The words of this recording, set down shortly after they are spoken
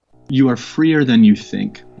You are freer than you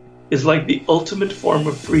think. Is like the ultimate form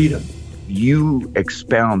of freedom. You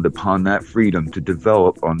expound upon that freedom to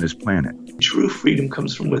develop on this planet. True freedom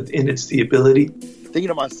comes from within. It's the ability. Thinking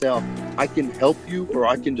to myself, I can help you or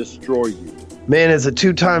I can destroy you. Man, as a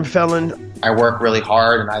two-time felon, I work really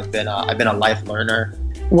hard, and I've been a life learner.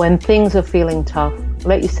 When things are feeling tough,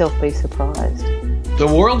 let yourself be surprised. The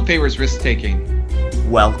world favors risk-taking.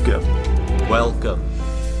 Welcome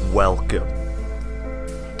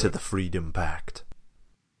to the Freedom Pact.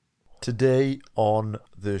 Today on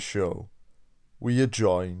the show, we are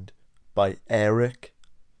joined by Eric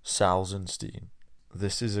Salzenstein.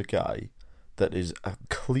 This is a guy that is a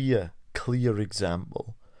clear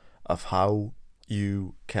example of how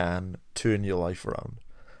you can turn your life around,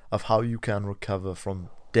 of how you can recover from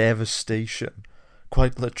devastation,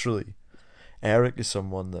 quite literally. Eric is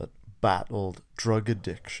someone that battled drug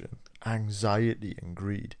addiction, anxiety and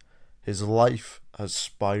greed. His life has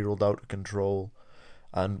spiraled out of control,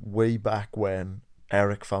 and way back when,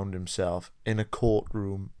 Eric found himself in a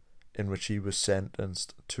courtroom in which he was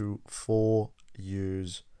sentenced to 4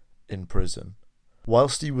 years in prison.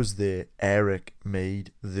 Whilst he was there, Eric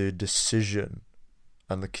made the decision,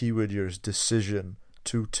 and the keyword here is decision,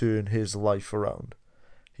 to turn his life around.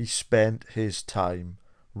 He spent his time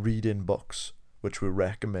reading books which were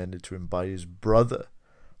recommended to him by his brother,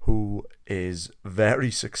 who is very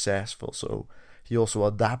successful, so he also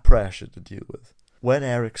had that pressure to deal with. When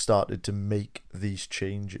Eric started to make these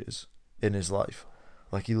changes in his life,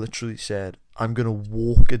 like he literally said, I'm going to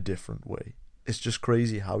walk a different way. It's just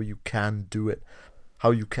crazy how you can do it, how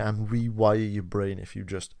you can rewire your brain if you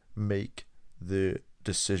just make the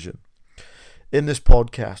decision. In this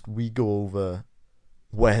podcast, we go over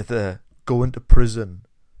whether going to prison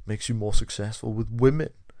makes you more successful with women.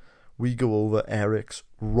 We go over Eric's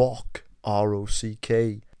ROCK,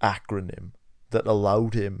 R-O-C-K acronym that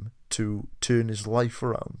allowed him to turn his life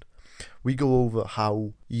around. We go over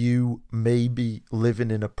how you may be living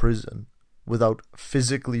in a prison without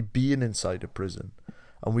physically being inside a prison.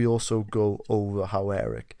 And we also go over how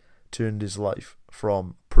Eric turned his life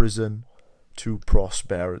from prison to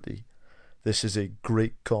prosperity. This is a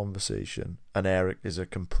great conversation, and Eric is a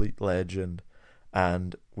complete legend,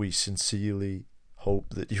 and we sincerely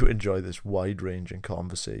hope that you enjoy this wide-ranging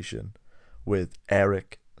conversation with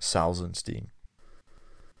Eric Salzenstein.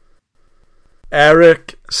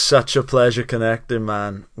 Eric, such a pleasure connecting,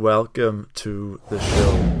 man. Welcome to the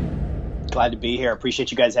show. Glad to be here.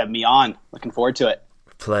 Appreciate you guys having me on. Looking forward to it.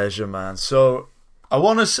 Pleasure, man. So I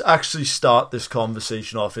want to actually start this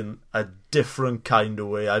conversation off in a different kind of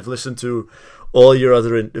way. I've listened to all your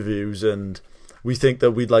other interviews, and we think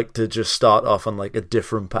that we'd like to just start off on like a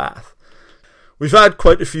different path. We've had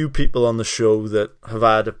quite a few people on the show that have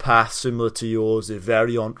had a path similar to yours. They're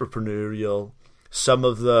very entrepreneurial. Some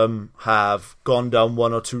of them have gone down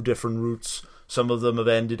one or two different routes. Some of them have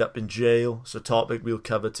ended up in jail. It's a topic we'll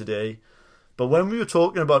cover today. But when we were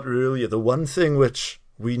talking about it earlier, the one thing which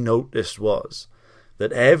we noticed was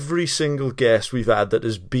that every single guest we've had that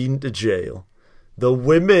has been to jail, the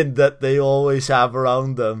women that they always have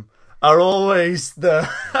around them are always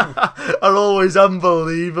are always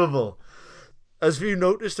unbelievable. Has you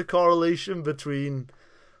noticed a correlation between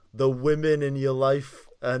the women in your life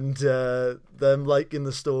and them liking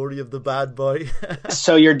the story of the bad boy?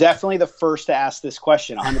 So you're definitely the first to ask this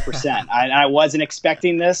question, 100%. I wasn't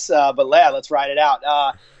expecting this, but let's ride it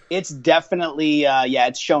out. It's definitely,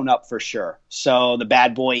 it's shown up for sure. So the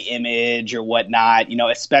bad boy image or whatnot,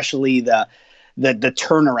 especially the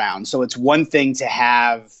turnaround. So it's one thing to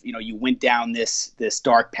have, you went down this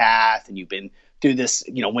dark path and you've been through this,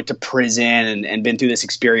 went to prison and been through this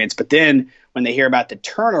experience. But then when they hear about the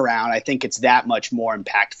turnaround, I think it's that much more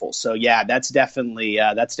impactful. So yeah, that's definitely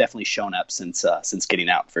shown up since getting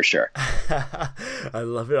out for sure. I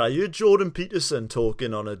love it. I heard Jordan Peterson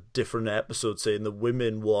talking on a different episode saying the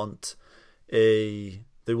women want a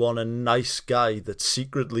nice guy that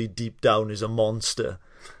secretly deep down is a monster.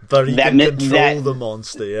 But he can control the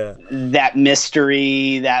monster, yeah. That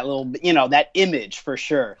mystery, that little, that image for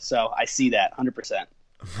sure. So I see that 100%.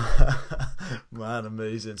 Man,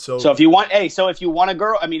 amazing. So if you want a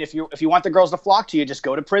girl, if you want the girls to flock to you, just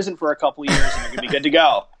go to prison for a couple years and you're gonna be good to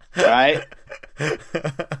go, right?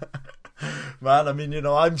 Man,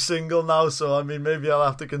 I'm single now, so maybe I'll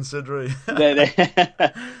have to consider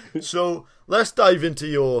it. So let's dive into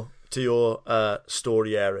your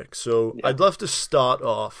story, Eric. So yeah. I'd love to start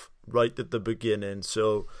off right at the beginning.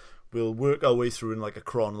 So we'll work our way through in like a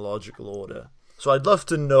chronological order. So I'd love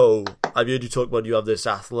to know, I've heard you talk about you have this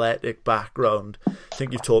athletic background. I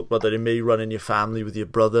think you've talked about that it may run in your family with your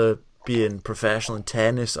brother being professional in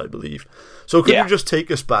tennis, I believe. So could you just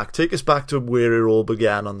take us back to where it all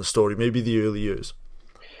began on the story, maybe the early years?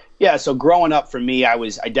 Yeah, so growing up for me, I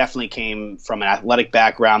definitely came from an athletic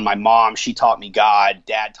background. My mom, she taught me God.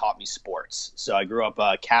 Dad taught me sports. So I grew up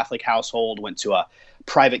a Catholic household, went to a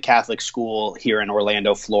private Catholic school here in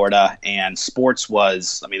Orlando, Florida, and sports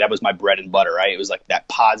was, that was my bread and butter, right? It was like that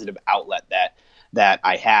positive outlet that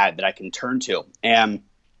I had that I can turn to. And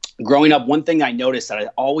growing up, one thing I noticed that I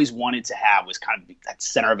always wanted to have was kind of that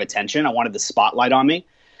center of attention. I wanted the spotlight on me.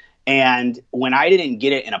 And when I didn't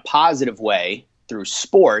get it in a positive way through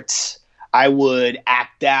sports, I would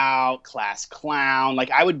act out, class clown.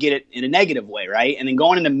 Like I would get it in a negative way, right? And then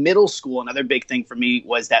going into middle school, another big thing for me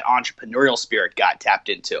was that entrepreneurial spirit got tapped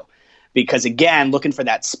into. Because again, looking for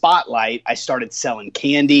that spotlight, I started selling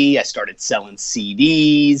candy. I started selling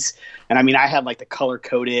CDs. And I had like the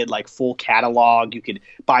color-coded, like full catalog. You could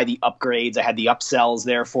buy the upgrades. I had the upsells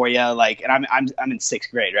there for you. Like, and I'm in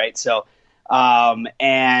 6th grade, right? So,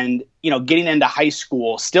 and getting into high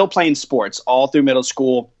school, still playing sports all through middle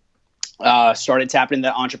school, started tapping into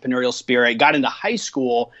the entrepreneurial spirit, got into high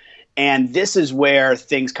school. And this is where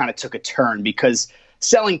things kind of took a turn because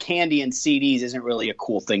selling candy and CDs isn't really a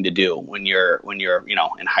cool thing to do when you're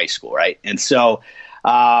in high school, right? And so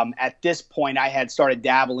at this point, I had started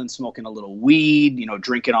dabbling, smoking a little weed,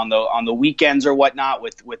 drinking on the weekends or whatnot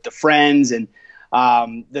with the friends. And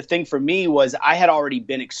the thing for me was I had already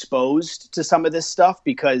been exposed to some of this stuff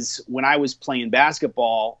because when I was playing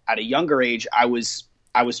basketball at a younger age, I was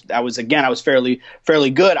fairly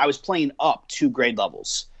good. I was playing up 2 grade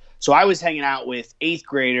levels. So I was hanging out with 8th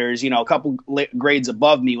graders, a couple grades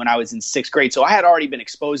above me when I was in 6th grade. So I had already been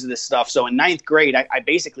exposed to this stuff. So in 9th grade, I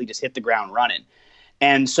basically just hit the ground running.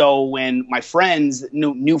 And so when my friends,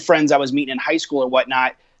 new friends I was meeting in high school or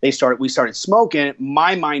whatnot, we started smoking,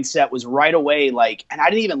 my mindset was right away like, and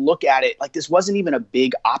I didn't even look at it like this wasn't even a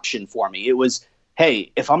big option for me. It was,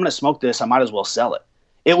 hey, if I'm going to smoke this, I might as well sell it.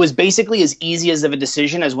 It was basically as easy as of a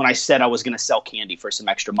decision as when I said I was going to sell candy for some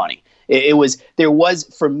extra money. There was,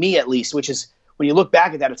 for me at least, which is when you look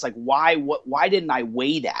back at that, it's like, why didn't I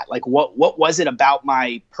weigh that? Like, what was it about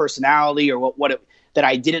my personality or that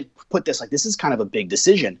I didn't put this, like, this is kind of a big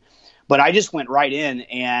decision. But I just went right in,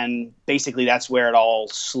 and basically that's where it all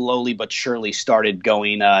slowly but surely started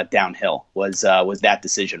going downhill, was that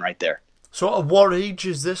decision right there. So at what age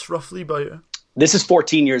is this roughly by you? This is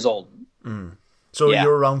 14 years old. Mm. So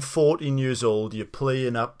you're around 14 years old, you're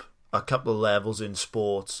playing up a couple of levels in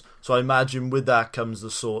sports. So I imagine with that comes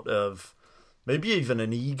the sort of, maybe even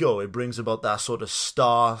an ego. It brings about that sort of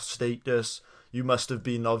star status. You must have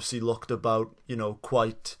been obviously looked about,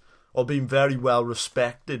 quite, or been very well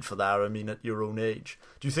respected for that, at your own age.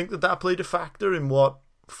 Do you think that played a factor in what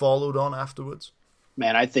followed on afterwards?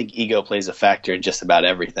 Man, I think ego plays a factor in just about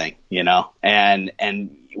everything, and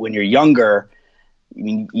when you're younger,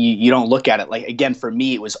 you don't look at it like, again, for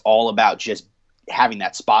me, it was all about just having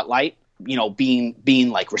that spotlight, being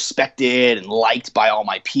like respected and liked by all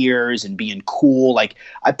my peers and being cool. Like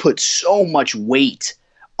I put so much weight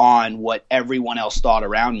on what everyone else thought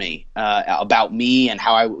around me, about me and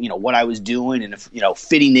how I, what I was doing and,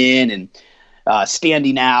 fitting in and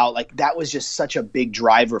standing out. Like that was just such a big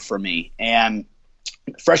driver for me. And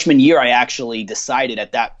freshman year, I actually decided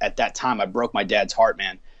at that time, I broke my dad's heart,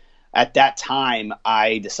 man. At that time,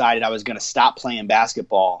 I decided I was going to stop playing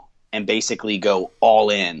basketball and basically go all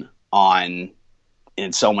in on,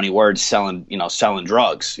 in so many words, selling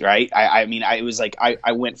drugs, right? I was like,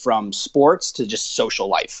 I went from sports to just social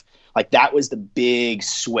life. Like that was the big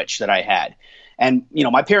switch that I had. And,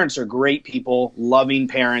 my parents are great people, loving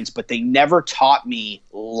parents, but they never taught me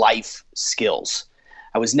life skills.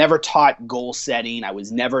 I was never taught goal setting. I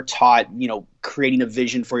was never taught, creating a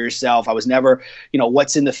vision for yourself. I was never,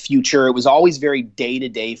 what's in the future. It was always very day to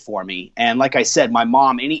day for me. And like I said, my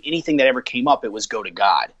mom, anything that ever came up, it was go to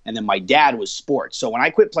God. And then my dad was sports. So when I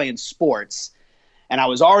quit playing sports and I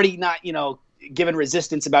was already not, given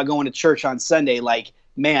resistance about going to church on Sunday, like,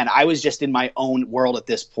 man, I was just in my own world at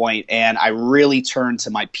this point. And I really turned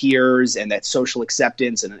to my peers and that social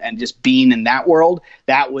acceptance and just being in that world.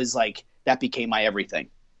 That was like, that became my everything.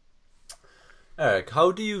 Eric,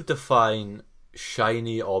 how do you define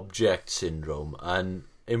shiny object syndrome, and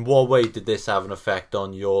in what way did this have an effect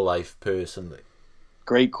on your life personally?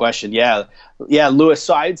 Great question. Yeah, Lewis.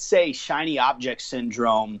 So I'd say shiny object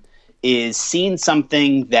syndrome is seeing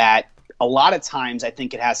something that a lot of times I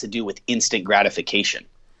think it has to do with instant gratification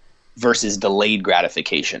versus delayed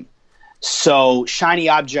gratification. So shiny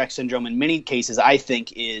object syndrome in many cases, I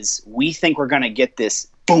think, is we think we're going to get this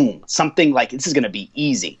boom, something like this is going to be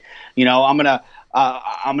easy. I'm going to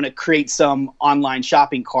I'm going to create some online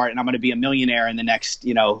shopping cart and I'm going to be a millionaire in the next,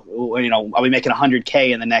 I'll be making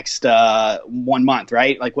 100K in the next 1 month,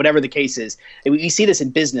 right? Like whatever the case is. We see this in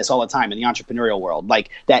business all the time in the entrepreneurial world, like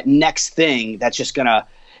that next thing that's just going to,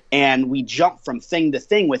 and we jump from thing to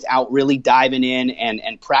thing without really diving in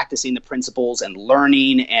and practicing the principles and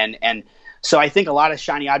learning. And so I think a lot of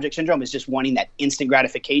shiny object syndrome is just wanting that instant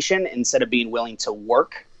gratification instead of being willing to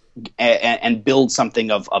work and build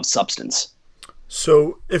something of substance.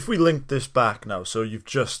 So if we link this back now, so you've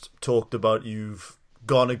just talked about you've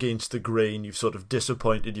gone against the grain, you've sort of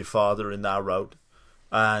disappointed your father in that route,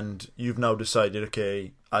 and you've now decided,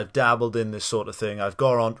 okay, I've dabbled in this sort of thing, I've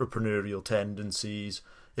got entrepreneurial tendencies,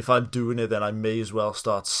 if I'm doing it then I may as well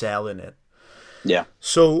start selling it. Yeah.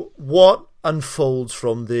 So what unfolds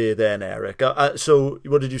from there then, Eric? So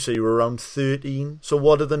what did you say, you were around 13? So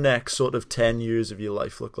what do the next sort of 10 years of your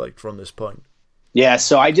life look like from this point? Yeah,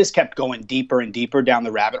 so I just kept going deeper and deeper down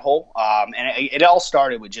the rabbit hole. And it all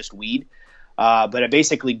started with just weed. But it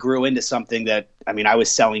basically grew into something that, I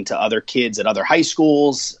was selling to other kids at other high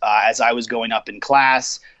schools. As I was going up in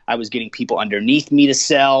class, I was getting people underneath me to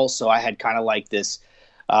sell. So I had kind of like this,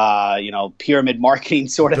 pyramid marketing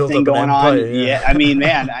sort of Built thing going empire, on. yeah.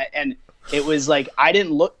 Man, and it was like,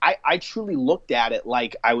 I truly looked at it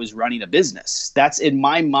like I was running a business. That's in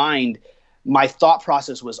my mind. My thought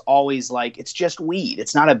process was always like, it's just weed.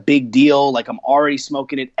 It's not a big deal. Like I'm already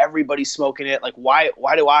smoking it. Everybody's smoking it. Like why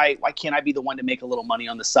can't I be the one to make a little money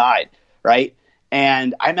on the side? Right.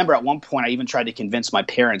 And I remember at one point I even tried to convince my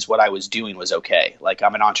parents what I was doing was okay. Like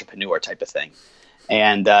I'm an entrepreneur type of thing.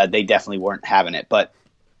 And they definitely weren't having it. But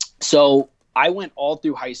so I went all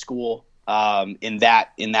through high school in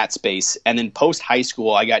that space. And then post high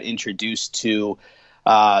school, I got introduced to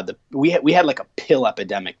we had like a pill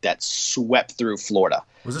epidemic that swept through Florida.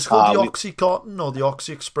 Was this called the OxyContin or the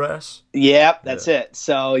Oxy Express? Yeah, that's it.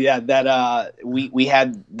 So that we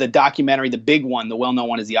had the documentary, the big one, the well-known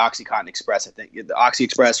one is the OxyContin Express, I think, the Oxy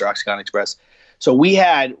Express or OxyContin Express. So we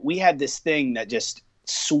had this thing that just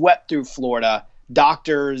swept through Florida.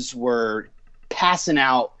 Doctors were passing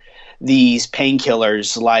out these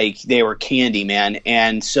painkillers like they were candy, man.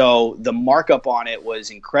 And so the markup on it was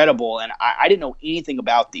incredible. And I didn't know anything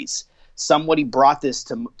about these. Somebody brought this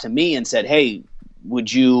to me and said, hey,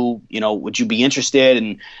 would you be interested?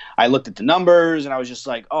 And I looked at the numbers and I was just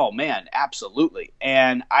like, oh man, absolutely.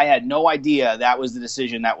 And I had no idea that was the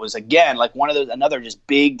decision that was, again, like another just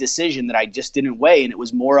big decision that I just didn't weigh. And it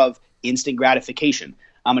was more of instant gratification.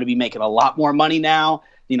 I'm going to be making a lot more money now.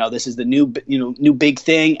 This is the new big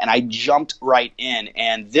thing. And I jumped right in.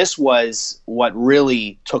 And this was what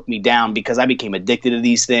really took me down because I became addicted to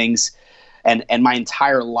these things. And my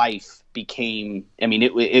entire life became,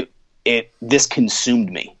 this consumed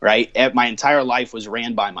me, right? My entire life was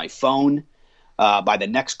ran by my phone, by the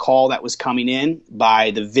next call that was coming in,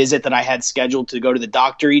 by the visit that I had scheduled to go to the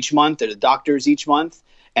doctor each month or the doctors each month.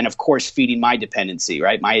 And of course, feeding my dependency,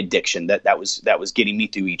 right? My addiction that was getting me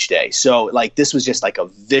through each day. So like, this was just like a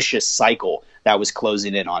vicious cycle that was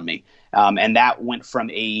closing in on me. And that went from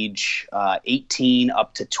age 18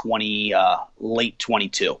 up to 20, late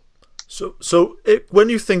 22. So when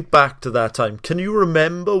you think back to that time, can you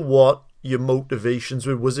remember what your motivations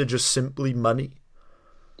were? Was it just simply money?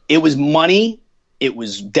 It was money. It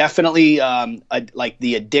was definitely like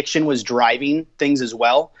the addiction was driving things as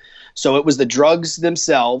well. So it was the drugs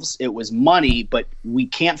themselves, it was money, but we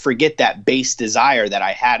can't forget that base desire that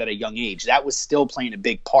I had at a young age. That was still playing a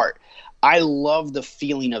big part. I love the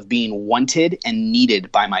feeling of being wanted and needed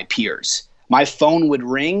by my peers. My phone would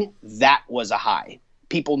ring, that was a high.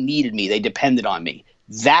 People needed me, they depended on me.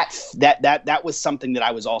 That was something that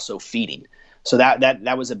I was also feeding. So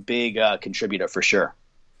that was a big contributor for sure.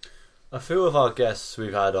 A few of our guests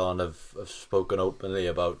we've had on have spoken openly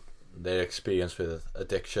about their experience with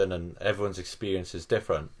addiction, and everyone's experience is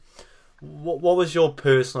different. What was your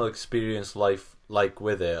personal experience like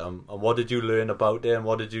with it, and what did you learn about it, and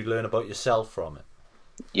what did you learn about yourself from it?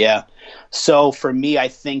 Yeah, so for me, I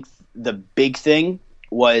think the big thing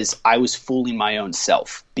was I was fooling my own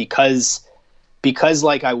self because I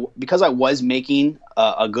was making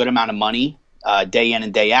a good amount of money day in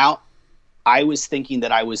and day out. I was thinking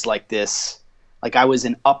that I was like this, like I was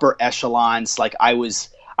in upper echelons, like I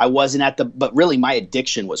wasn't but really my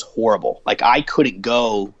addiction was horrible. Like I couldn't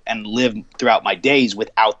go and live throughout my days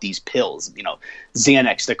without these pills,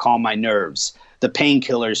 Xanax to calm my nerves, the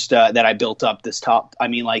painkillers that I built up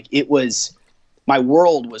my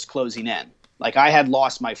world was closing in. Like I had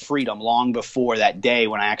lost my freedom long before that day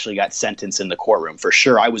when I actually got sentenced in the courtroom. For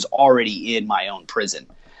sure, I was already in my own prison.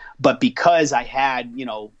 But because I had,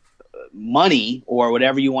 money or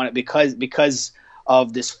whatever you want, because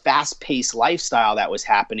of this fast-paced lifestyle that was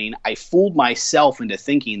happening, I fooled myself into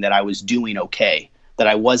thinking that I was doing okay, that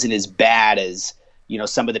I wasn't as bad as,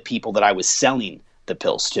 some of the people that I was selling the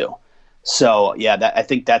pills to. So yeah, I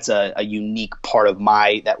think that's a unique part of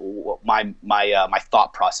my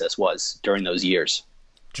thought process was during those years.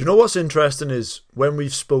 Do you know what's interesting is when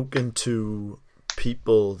we've spoken to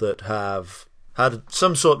people that have had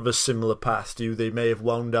some sort of a similar path to you, they may have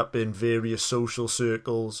wound up in various social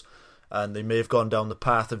circles and they may have gone down the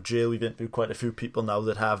path of jail. We've interviewed quite a few people now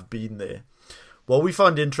that have been there. What we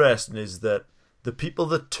find interesting is that the people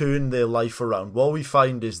that turn their life around, what we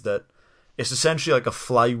find is that it's essentially like a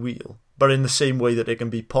flywheel, but in the same way that it can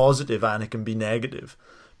be positive and it can be negative,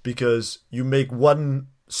 because you make one,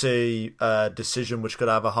 say, decision which could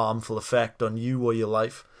have a harmful effect on you or your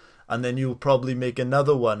life, and then you'll probably make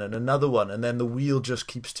another one, and then the wheel just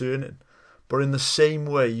keeps turning. But in the same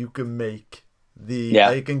way, you can make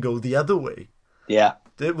it can go the other way. Yeah.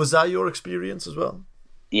 Was that your experience as well?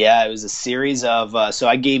 Yeah, it was a series of, so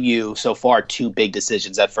I gave you so far 2 big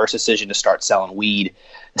decisions. That first decision to start selling weed,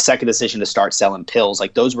 the second decision to start selling pills.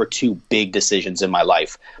 Like, those were 2 big decisions in my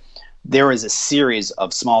life. There was a series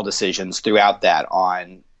of small decisions throughout that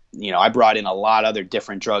on, I brought in a lot other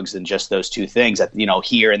different drugs than just those 2 things, that,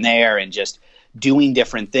 here and there, and just doing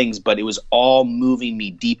different things, but it was all moving me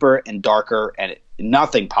deeper and darker and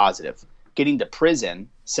nothing positive. Getting to prison,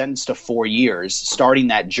 sentenced to 4 years, starting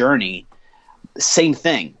that journey, same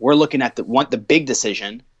thing. We're looking at the big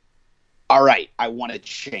decision. All right, I want to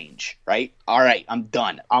change, right? All right, I'm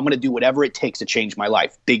done. I'm going to do whatever it takes to change my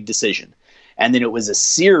life. Big decision. And then it was a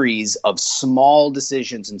series of small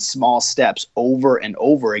decisions and small steps over and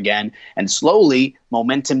over again. And slowly,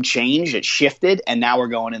 momentum changed, it shifted, and now we're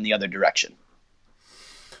going in the other direction.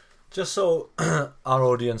 Just so our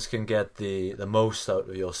audience can get the most out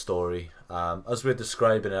of your story, as we're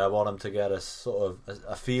describing it, I want them to get a sort of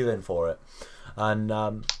a feeling for it.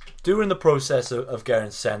 And during the process of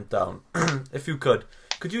getting sent down, if you could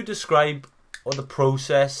you describe what the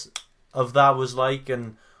process of that was like,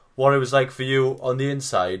 and what it was like for you on the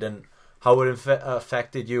inside, and how it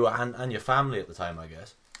affected you and your family at the time, I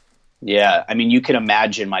guess? Yeah, I mean, you can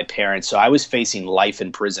imagine my parents. So I was facing life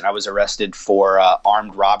in prison. I was arrested for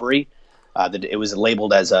armed robbery. It was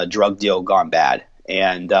labeled as a drug deal gone bad.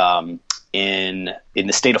 And in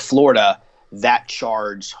the state of Florida, that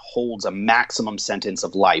charge holds a maximum sentence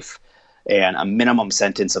of life and a minimum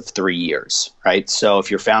sentence of 3 years, right? So if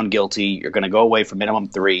you're found guilty, you're going to go away for minimum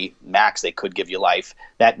 3, max they could give you life.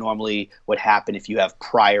 That normally would happen if you have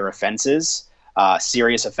prior offenses,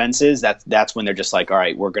 serious offenses. That's when they're just like, all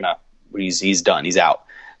right, he's done, he's out.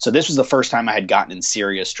 So this was the first time I had gotten in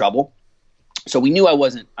serious trouble. So we knew I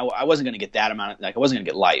wasn't going to get that amount, I wasn't going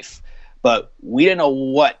to get life, but we didn't know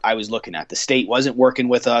what I was looking at. The state wasn't working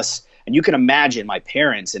with us. And you can imagine my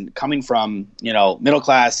parents, and coming from, middle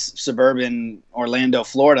class suburban Orlando,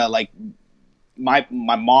 Florida, like my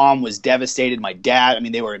mom was devastated. My dad, I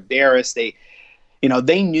mean, they were embarrassed. They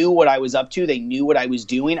knew what I was up to. They knew what I was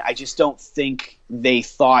doing. I just don't think they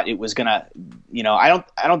thought it was gonna, I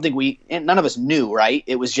don't think none of us knew, right?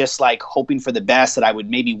 It was just like hoping for the best, that I would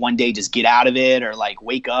maybe one day just get out of it or like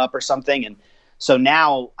wake up or something. And so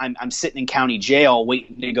now I'm sitting in county jail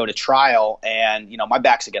waiting to go to trial, and my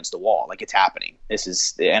back's against the wall, like it's happening.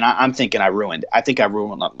 I'm thinking I think I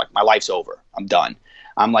ruined, like my life's over. I'm done.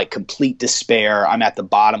 I'm like complete despair. I'm at the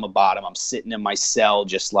bottom of bottom. I'm sitting in my cell,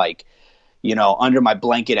 just like, under my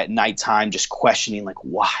blanket at nighttime, just questioning, like,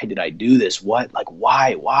 why did I do this? What, like,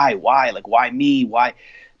 why, like, why me? Why?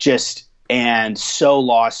 And so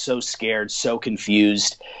lost, so scared, so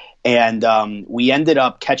confused. And we ended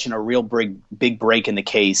up catching a real big break in the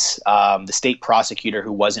case. The state prosecutor,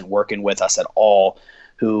 who wasn't working with us at all,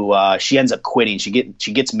 she ends up quitting. She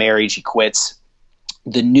gets married. She quits.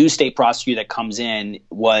 The new state prosecutor that comes in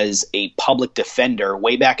was a public defender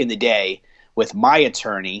way back in the day with my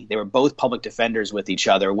attorney. They were both public defenders with each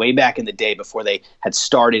other way back in the day before they had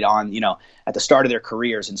started on, at the start of their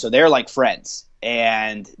careers. And so they're like friends.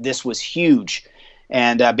 And this was huge.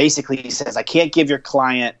 And basically he says, I can't give your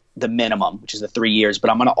client the minimum, which is the 3 years,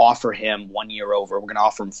 but I'm going to offer him 1 year over. We're going to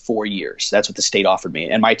offer him 4 years. That's what the state offered me.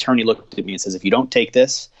 And my attorney looked at me and says, if you don't take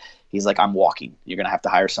this, he's like, I'm walking. You're going to have to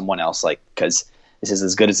hire someone else, like, because this is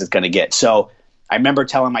as good as it's going to get. So I remember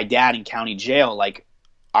telling my dad in county jail, like,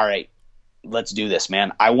 all right, let's do this,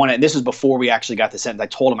 man. This was before we actually got the sentence. I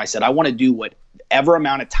told him, I said, I want to do whatever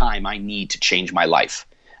amount of time I need to change my life.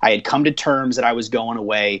 I had come to terms that I was going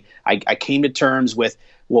away. I came to terms with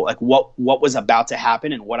what was about to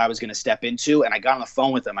happen and what I was going to step into. And I got on the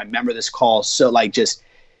phone with him. I remember this call. So like,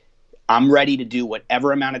 I'm ready to do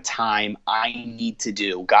whatever amount of time I need to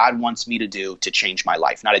do, God wants me to do to change my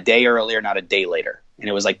life. Not a day earlier, not a day later. And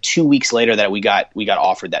it was like 2 weeks later that we got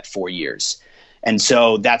offered that 4 years. And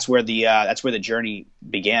so that's where the journey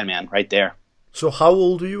began, man, right there. So how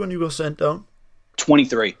old were you when you got sent down?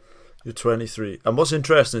 23. You're 23. And what's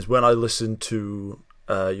interesting is when I listened to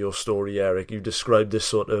your story, Eric, you described this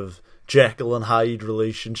sort of Jekyll and Hyde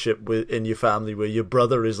relationship in your family where your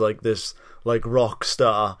brother is like this like rock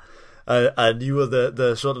star and you were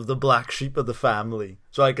the sort of the black sheep of the family.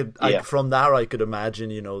 So from there I could imagine,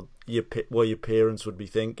 you know, what your parents would be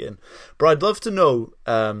thinking. But I'd love to know,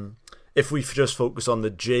 if we just focus on the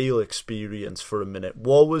jail experience for a minute,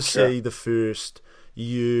 what was, say, the first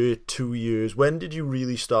year, 2 years? When did you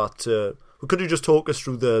really start to... Could you just talk us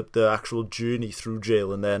through the actual journey through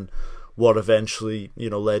jail and then what eventually, you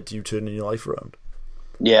know, led to you turning your life around?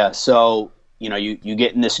 Yeah, so, you know, you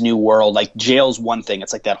get in this new world. Like, jail's one thing.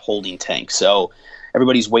 It's like that holding tank. So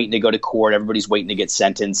everybody's waiting to go to court. Everybody's waiting to get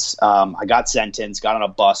sentenced. I got sentenced, got on a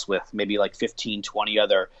bus with maybe like 15, 20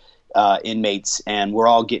 other inmates, and we're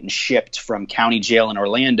all getting shipped from county jail in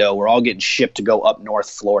Orlando. We're all getting shipped to go up north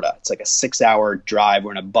Florida. It's like a 6-hour drive.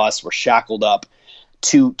 We're in a bus. We're shackled up,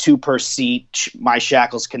 two per seat. My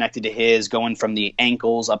shackles connected to his, going from the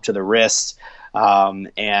ankles up to the wrists, and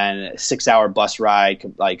a 6-hour bus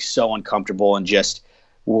ride, like so uncomfortable, and just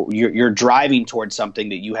you're driving towards something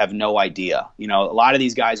that you have no idea. You know, a lot of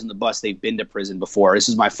these guys on the bus, they've been to prison before. This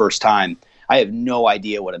is my first time. I have no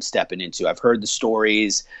idea what I'm stepping into. I've heard the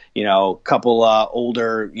stories, you know, a couple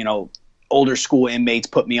older school inmates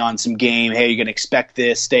put me on some game. Hey, you're going to expect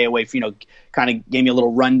this, stay away from, you know, kind of gave me a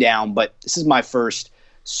little rundown, but this is my first.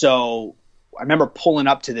 So I remember pulling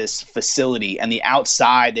up to this facility, and the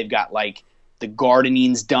outside, they've got like the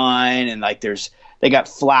gardening's done, and like they got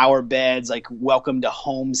flower beds, like welcome to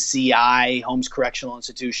Holmes CI, Holmes Correctional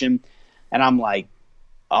Institution. And I'm like,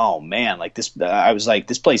 oh man, like this, I was like,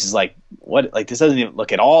 this place is like, what, like this doesn't even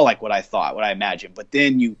look at all like what I thought, what I imagined. But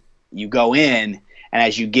then you go in, and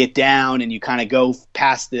as you get down and you kind of go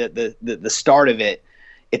past the start of it,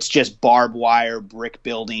 it's just barbed wire, brick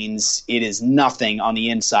buildings. It is nothing on the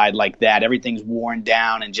inside like that. Everything's worn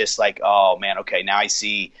down and just like, oh man, okay, now I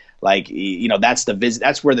see, like, you know, that's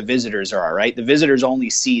where the visitors are, right? The visitors only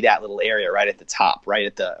see that little area right at the top,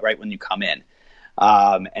 right when you come in.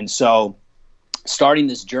 And so starting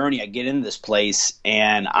this journey, I get into this place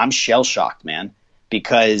and I'm shell shocked, man,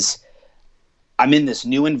 because I'm in this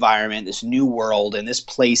new environment, this new world, and this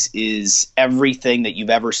place is everything that you've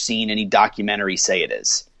ever seen any documentary say it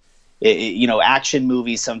is. You know, action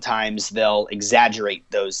movies, sometimes they'll exaggerate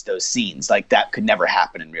those scenes. Like, that could never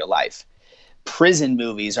happen in real life. Prison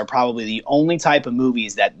movies are probably the only type of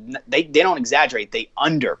movies that they don't exaggerate, they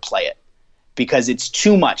underplay it, because it's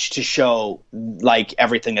too much to show like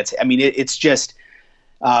everything that's, I mean, it's just,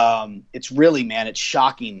 it's really, man, it's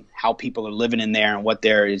shocking how people are living in there and what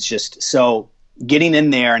it's just, so getting in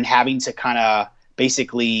there and having to kind of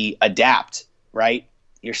basically adapt, right?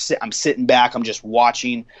 I'm sitting back, I'm just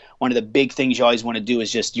watching. One of the big things you always want to do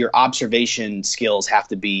is just your observation skills have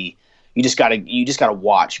to be, you just gotta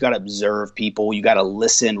watch, you gotta observe people, you gotta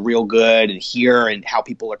listen real good and hear and how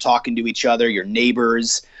people are talking to each other, your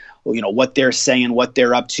neighbors, you know, what they're saying, what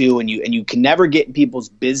they're up to, and you can never get in people's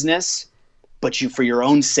business, but for your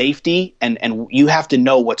own safety, and you have to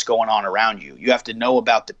know what's going on around you. You have to know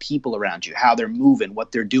about the people around you, how they're moving,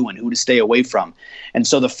 what they're doing, who to stay away from. And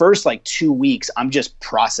so the first like 2 weeks, I'm just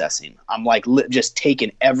processing. I'm like just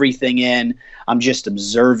taking everything in. I'm just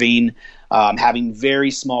observing, having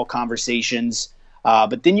very small conversations.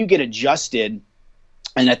 But then you get adjusted.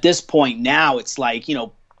 And at this point now, it's like, you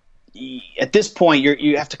know, at this point,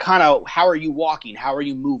 you have to kind of, how are you walking? How are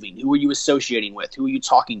you moving? Who are you associating with? Who are you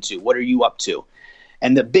talking to? What are you up to?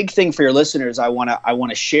 And the big thing for your listeners, I want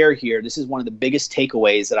to share here, this is one of the biggest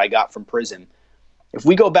takeaways that I got from prison. If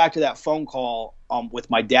we go back to that phone call with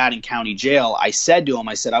my dad in county jail, I said to him,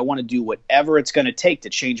 I want to do whatever it's going to take to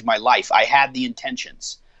change my life. I had the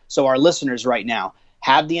intentions. So our listeners right now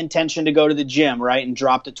have the intention to go to the gym, right, and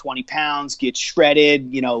drop to 20 pounds, get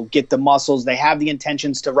shredded, you know, get the muscles. They have the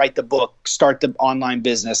intentions to write the book, start the online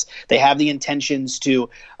business. They have the intentions to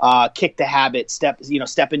kick the habit, step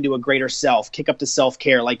into a greater self, kick up to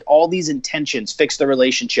self-care, like all these intentions, fix the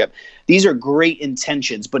relationship. These are great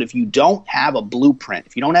intentions, but if you don't have a blueprint,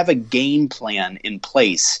 if you don't have a game plan in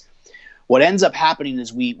place, what ends up happening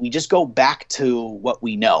is we just go back to what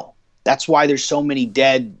we know. That's why there's so many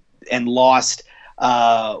dead and lost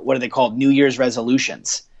what are they called? New Year's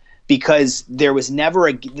resolutions, because there was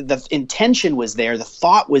never the intention was there, the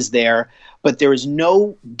thought was there, but there was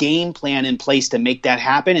no game plan in place to make that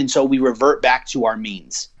happen. And so we revert back to our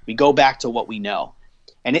means. We go back to what we know.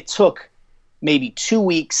 And it took maybe 2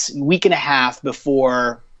 weeks, week and a half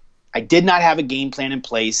before I did not have a game plan in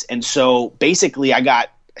place. And so basically I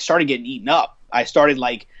started getting eaten up. I started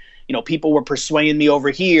people were persuading me over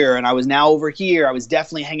here, and I was now over here. I was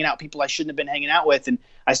definitely hanging out with people I shouldn't have been hanging out with. And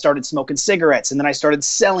I started smoking cigarettes, and then I started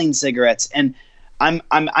selling cigarettes. And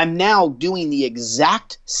I'm now doing the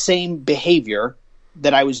exact same behavior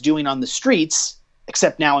that I was doing on the streets,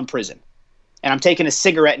 except now in prison. And I'm taking a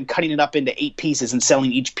cigarette and cutting it up into 8 pieces and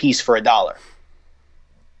selling each piece for $1.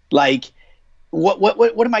 Like,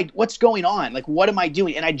 what's going on? Like, what am I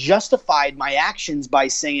doing? And I justified my actions by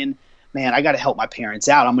saying, man, I got to help my parents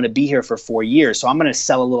out. I'm going to be here for 4 years, so I'm going to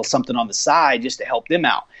sell a little something on the side just to help them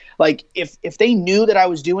out. Like, if they knew that I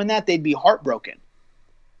was doing that, they'd be heartbroken.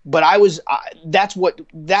 But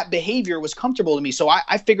that behavior was comfortable to me. So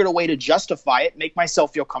I figured a way to justify it, make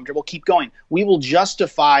myself feel comfortable, keep going. We will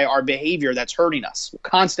justify our behavior that's hurting us. We'll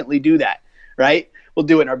constantly do that, right? We'll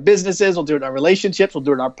do it in our businesses. We'll do it in our relationships. We'll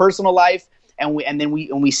do it in our personal life. And then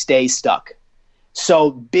we stay stuck. So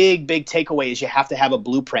big takeaway is you have to have a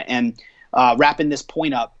blueprint. And wrapping this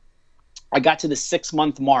point up, I got to the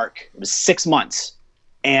 6-month mark. It was 6 months.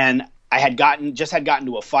 And I had gotten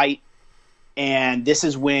to a fight. And this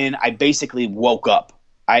is when I basically woke up.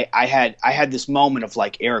 I had this moment of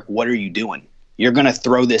like, Eric, what are you doing? You're going to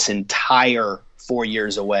throw this entire 4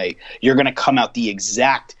 years away. You're going to come out the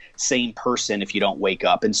exact same person if you don't wake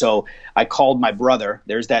up. And so I called my brother.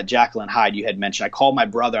 There's that Jacqueline Hyde you had mentioned. I called my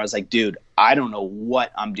brother. I was like, dude, I don't know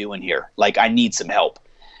what I'm doing here. Like, I need some help.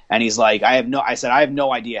 And he's like, I said, I have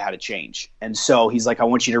no idea how to change. And so he's like, I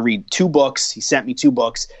want you to read 2 books. He sent me 2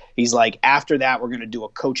 books. He's like, after that, we're going to do a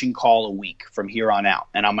coaching call a week from here on out,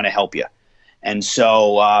 and I'm going to help you. And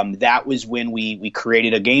so that was when we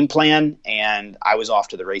created a game plan, and I was off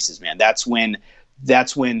to the races, man. That's when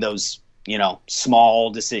those,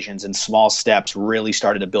 small decisions and small steps really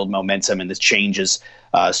started to build momentum, and the changes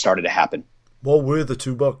started to happen. What were the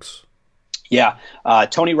 2 books? Yeah.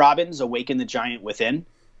 Tony Robbins, Awaken the Giant Within,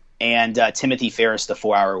 and Timothy Ferriss, The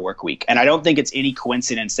 4-Hour Work Week. And I don't think it's any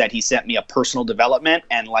coincidence that he sent me a personal development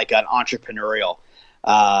and like an entrepreneurial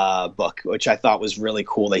book, which I thought was really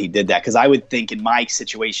cool that he did that. Because I would think in my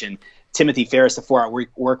situation, Timothy Ferriss, The 4-Hour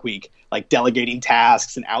Work Week, like delegating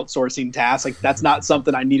tasks and outsourcing tasks, like that's not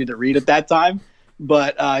something I needed to read at that time.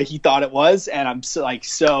 But he thought it was, and I'm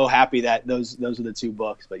so happy that those are the 2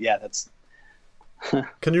 books. But yeah, that's.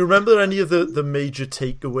 Can you remember any of the major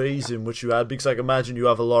takeaways in which you had? Because I can imagine you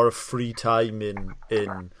have a lot of free time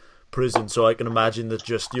in prison, so I can imagine that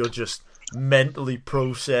you're just mentally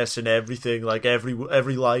processing everything. Like every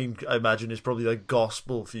line, I imagine, is probably like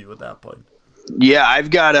gospel for you at that point. Yeah,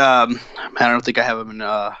 I've got I don't think I have them in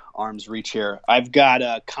arm's reach here. I've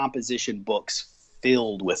got composition books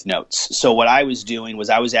filled with notes. So what I was doing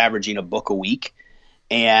was I was averaging a book a week.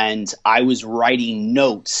 And I was writing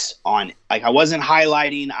notes on, like, I wasn't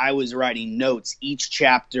highlighting, I was writing notes, each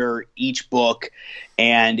chapter, each book.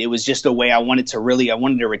 And it was just a way I wanted to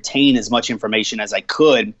retain as much information as I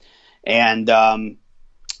could. And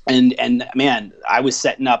man, I was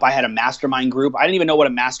setting up, I had a mastermind group. I didn't even know what a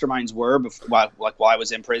masterminds were while I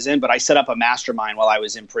was in prison, but I set up a mastermind while I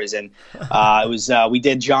was in prison. We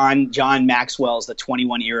did John Maxwell's The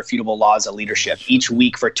 21 Irrefutable Laws of Leadership. Each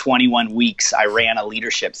week for 21 weeks, I ran a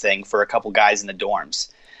leadership thing for a couple guys in the dorms.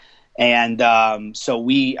 And so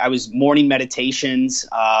I was morning meditations.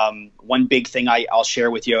 One big thing I'll share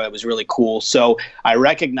with you, it was really cool. So I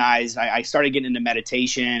recognized I started getting into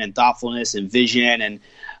meditation and thoughtfulness and vision, and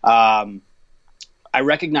I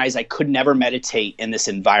recognized I could never meditate in this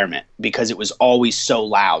environment because it was always so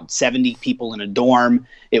loud. 70 people in a dorm.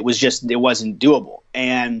 It wasn't doable.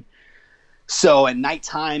 And so at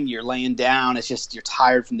nighttime, you're laying down. It's just you're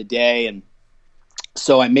tired from the day. And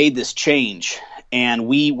so I made this change. And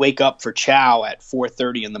we wake up for chow at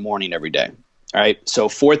 4:30 in the morning every day. All right. So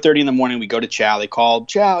 4:30 in the morning, we go to chow. They call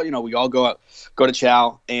chow. We all go to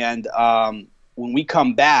chow. And when we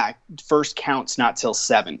come back, first count's not till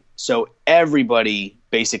 7. So everybody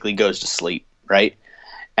basically goes to sleep. Right.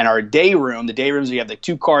 And our the day rooms, we have like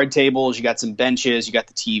 2 card tables. You got some benches. You got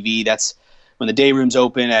the TV. That's when the day room's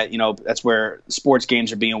open that's where sports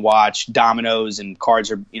games are being watched, dominoes and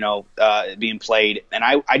cards are, being played. And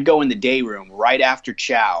I'd go in the day room right after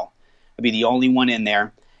chow. I'd be the only one in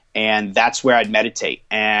there. And that's where I'd meditate.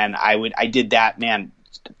 And I did that, man,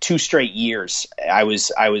 2 straight years. I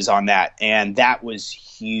was on that. And that was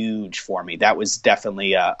huge for me. That was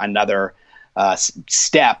definitely another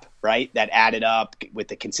step, right? That added up with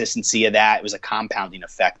the consistency of that. It was a compounding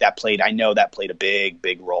effect I know that played a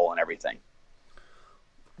big role in everything.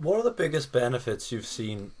 What are the biggest benefits you've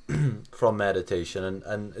seen from meditation?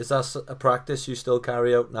 And is that a practice you still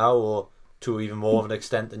carry out now, or to even more of an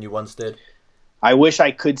extent than you once did? I wish I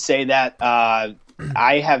could say that.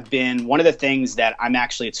 I have been, one of the things that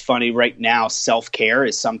it's funny right now, self-care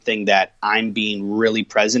is something that I'm being really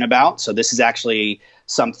present about. So this is actually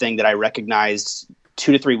something that I recognized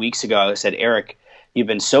 2 to 3 weeks ago. I said, Eric, you've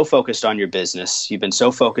been so focused on your business. You've been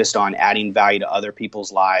so focused on adding value to other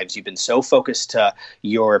people's lives. You've been so focused to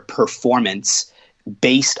your performance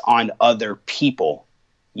based on other people.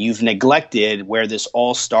 You've neglected where this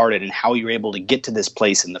all started and how you were able to get to this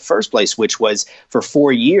place in the first place, which was for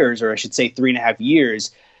 4 years, or I should say 3.5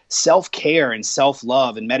 years, self-care and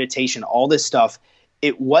self-love and meditation, all this stuff.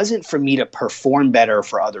 It wasn't for me to perform better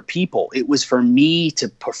for other people. It was for me to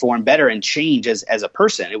perform better and change as a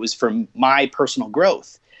person. It was for my personal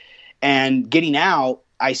growth. And getting out,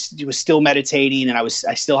 I was still meditating, and I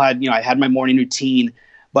still had, I had my morning routine,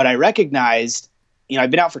 but I recognized, I've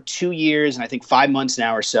been out for 2 years and I think 5 months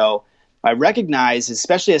now or so. I recognized,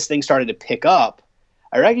 especially as things started to pick up,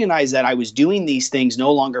 I recognized that I was doing these things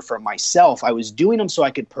no longer for myself. I was doing them so I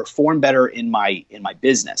could perform better in my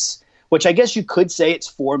business, which I guess you could say it's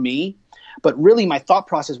for me. But really my thought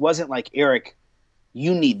process wasn't like, Eric,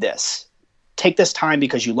 you need this. Take this time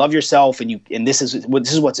because you love yourself and this is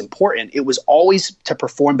what's important. It was always to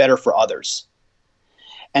perform better for others.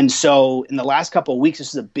 And so in the last couple of weeks, this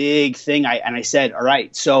is a big thing. I said, all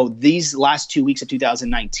right, so these last 2 weeks of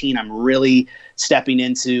 2019, I'm really stepping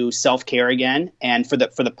into self-care again. And for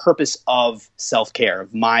the purpose of self-care,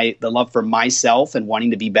 of the love for myself and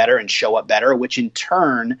wanting to be better and show up better, which in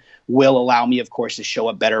turn will allow me, of course, to show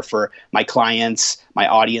up better for my clients, my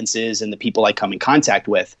audiences, and the people I come in contact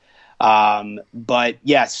with. But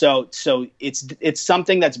yeah, so it's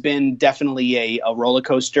something that's been definitely a roller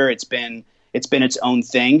coaster. It's been its own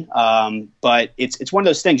thing. But it's one of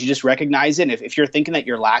those things, you just recognize it. And if you're thinking that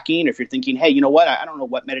you're lacking, or if you're thinking, hey, you know what, I don't know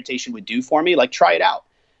what meditation would do for me, like try it out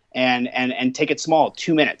and take it small,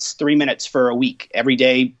 2 minutes, 3 minutes for a week. Every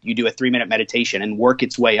day you do a 3-minute meditation and work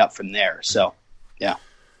its way up from there. So, yeah.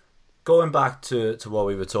 Going back to what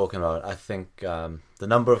we were talking about, I think the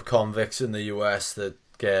number of convicts in the US that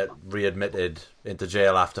get readmitted into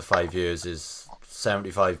jail after 5 years is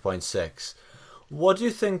 75.6. What do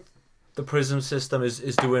you think the prison system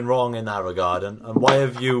is doing wrong in that regard, and why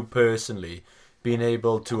have you personally been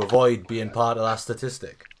able to avoid being part of that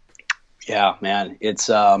statistic? Yeah, man, it's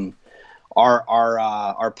our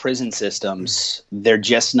prison systems, they're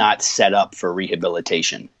just not set up for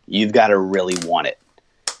rehabilitation. You've got to really want it.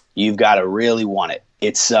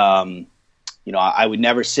 It's I would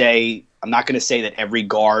never say, I'm not going to say that every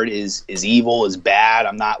guard is evil, is bad.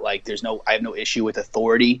 I'm not like, I have no issue with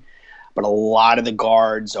authority, but a lot of the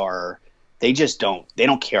guards they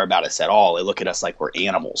don't care about us at all. They look at us like we're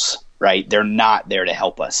animals, right? They're not there to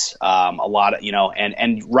help us. A lot of,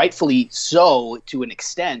 and rightfully so to an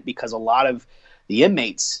extent, because a lot of the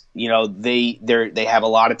inmates, they have a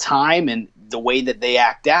lot of time, and the way that they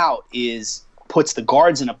act out puts the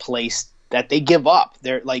guards in a place that they give up.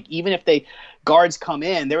 They're like, even if guards come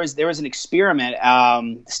in, there was an experiment,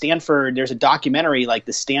 Stanford, there's a documentary like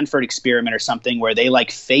the Stanford experiment or something, where they like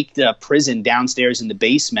faked a prison downstairs in the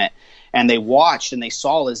basement, and they watched and they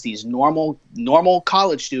saw as these normal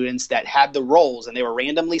college students that had the roles, and they were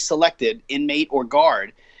randomly selected, inmate or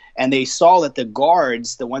guard, and they saw that the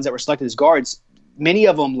guards, the ones that were selected as guards, many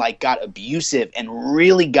of them like got abusive and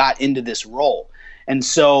really got into this role. And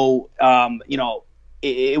so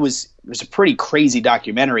it was a pretty crazy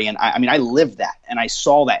documentary, and I lived that and I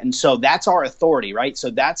saw that. And so that's our authority, right?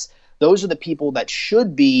 So those are the people that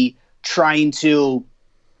should be trying to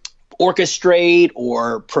orchestrate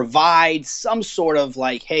or provide some sort of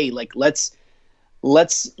like, hey, like let's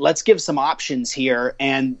give some options here.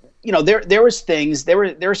 And there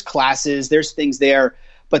was classes, there's things there,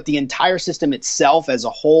 but the entire system itself as a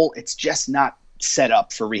whole, it's just not set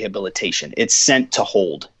up for rehabilitation. It's sent to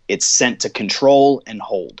hold. It's sent to control and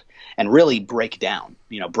hold and really break down,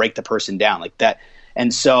 break the person down like that.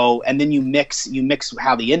 And then you mix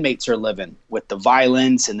how the inmates are living with the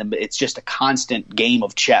violence, and it's just a constant game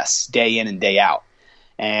of chess day in and day out.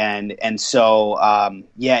 And so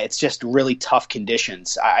it's just really tough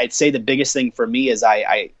conditions. I'd say the biggest thing for me is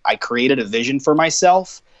I created a vision for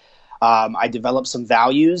myself. I developed some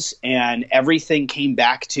values, and everything came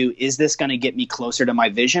back to, is this going to get me closer to my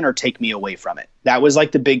vision or take me away from it? That was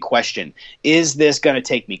like the big question. Is this going to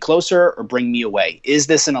take me closer or bring me away? Is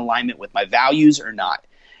this in alignment with my values or not?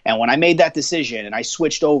 And when I made that decision and I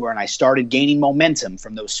switched over and I started gaining momentum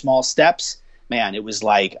from those small steps, man, it was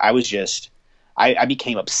like I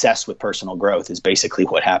became obsessed with personal growth is basically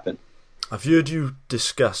what happened. I've heard you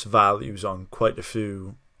discuss values on quite a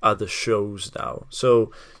few other shows now.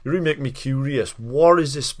 So you really make me curious. What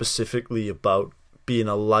is this specifically about being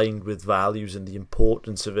aligned with values and the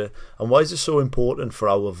importance of it? And why is it so important for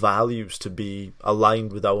our values to be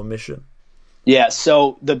aligned with our mission? Yeah,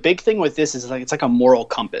 so the big thing with this is it's like a moral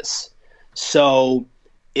compass. So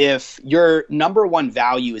if your number one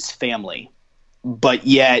value is family, but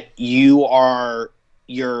yet you're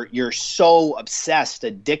so obsessed,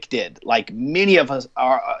 addicted, like many of us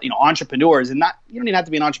are, entrepreneurs, and you don't even have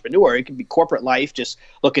to be an entrepreneur. It could be corporate life, just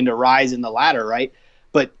looking to rise in the ladder, right?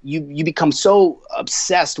 But you become so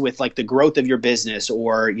obsessed with like the growth of your business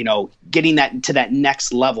or, getting that to that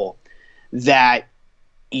next level that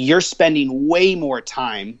you're spending way more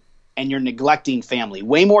time and you're neglecting family,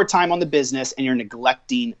 way more time on the business and you're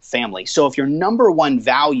neglecting family. So if your number one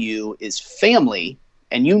value is family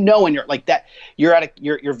and and you're like that,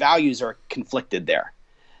 your values are conflicted there.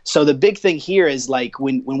 So the big thing here is like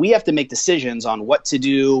when we have to make decisions on what to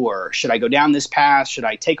do, or should I go down this path? Should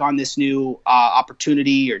I take on this new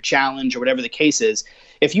opportunity or challenge or whatever the case is?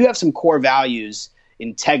 If you have some core values,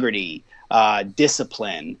 integrity,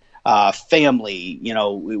 discipline, family,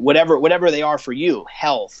 whatever they are for you,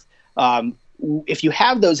 health. If you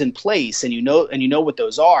have those in place and you know what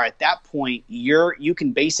those are, at that point you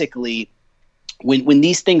can basically, when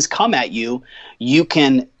these things come at you, you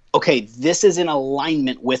can, okay, this is in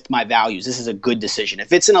alignment with my values. This is a good decision.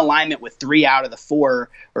 If it's in alignment with 3 out of the 4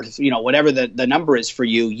 or whatever the number is for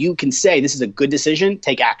you, you can say this is a good decision,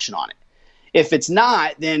 take action on it. If it's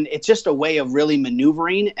not, then it's just a way of really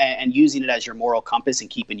maneuvering and using it as your moral compass and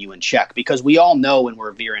keeping you in check, because we all know when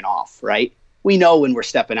we're veering off, right? We know when we're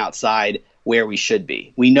stepping outside where we should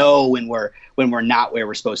be. We know when we're not where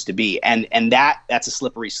we're supposed to be. And that's a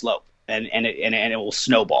slippery slope and it will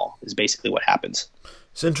snowball is basically what happens.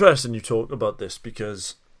 It's interesting you talk about this,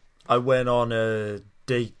 because I went on a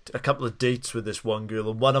couple of dates with this one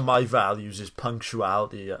girl, and one of my values is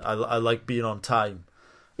punctuality. I like being on time.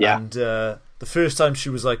 Yeah. And the first time she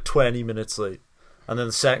was like 20 minutes late, and then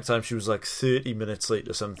the second time she was like 30 minutes late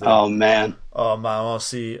or something. Oh man,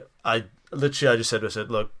 honestly, I just said to her, I said,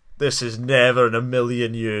 look, this is never in a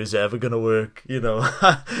million years ever gonna work, Did you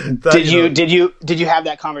have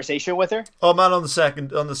that conversation with her? Oh man, on the second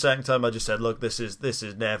time I just said, look, this is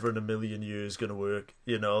never in a million years gonna work,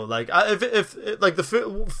 like if like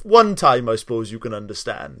the one time I suppose you can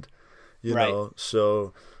understand, right. know,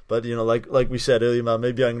 so. But, like we said earlier, man,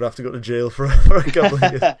 maybe I'm going to have to go to jail for a couple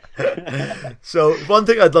of years. So one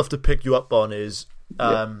thing I'd love to pick you up on is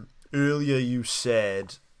earlier you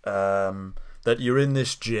said that you're in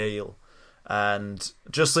this jail. And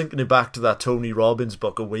just thinking back to that Tony Robbins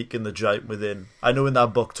book, Awaken the Giant Within. I know in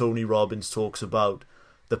that book Tony Robbins talks about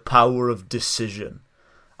the power of decision.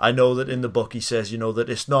 I know that in the book he says, that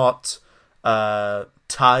it's not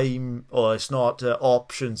time or it's not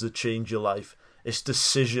options that change your life. It's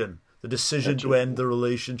decision. The decision to end the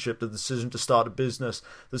relationship, the decision to start a business,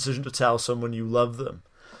 the decision to tell someone you love them.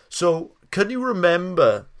 So can you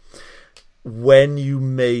remember when you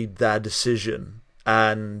made that decision,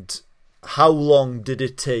 and how long did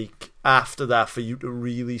it take after that for you to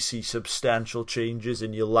really see substantial changes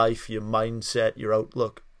in your life, your mindset, your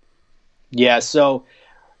outlook? Yeah, so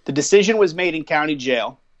the decision was made in county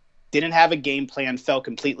jail. Didn't have a game plan, fell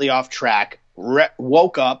completely off track,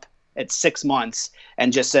 woke up at 6 months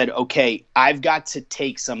and just said, okay, I've got to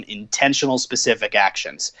take some intentional specific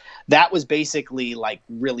actions. That was basically like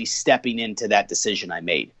really stepping into that decision I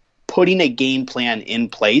made. Putting a game plan in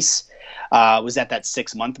place was at that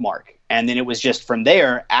 6-month mark. And then it was just from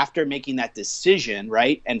there, after making that decision,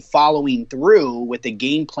 right, and following through with the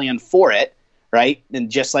game plan for it, right, and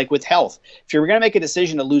just like with health, if you're going to make a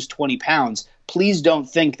decision to lose 20 pounds, please don't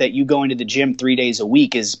think that you going to the gym 3 days a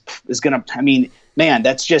week is going to, man,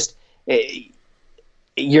 that's just, that's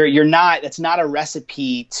not a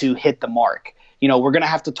recipe to hit the mark. We're going to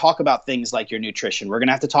have to talk about things like your nutrition. We're going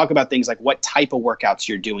to have to talk about things like what type of workouts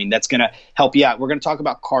you're doing that's going to help you out. We're going to talk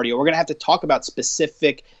about cardio. We're going to have to talk about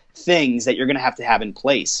specific things that you're going to have in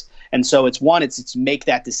place. And so it's make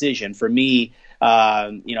that decision. For me,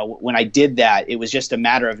 when I did that, it was just a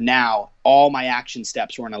matter of now all my action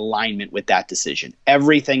steps were in alignment with that decision.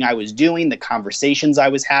 Everything I was doing, the conversations I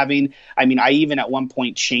was having. I even at one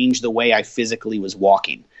point changed the way I physically was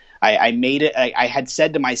walking. I made it. I had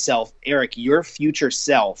said to myself, Eric, your future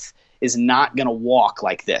self is not going to walk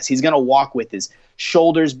like this. He's going to walk with his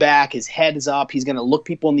shoulders back, his head is up. He's going to look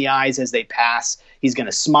people in the eyes as they pass. He's going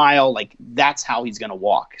to smile. Like, that's how he's going to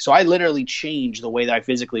walk. So I literally changed the way that I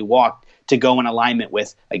physically walked to go in alignment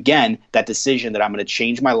with, again, that decision that I'm going to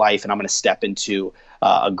change my life and I'm going to step into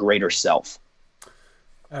a greater self.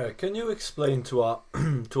 Eric, can you explain to our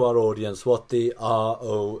to our audience what the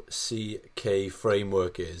ROCK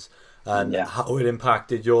framework is and how it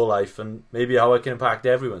impacted your life and maybe how it can impact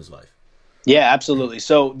everyone's life? Yeah, absolutely.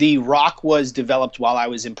 So the ROCK was developed while I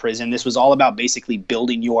was in prison. This was all about basically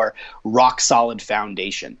building your rock solid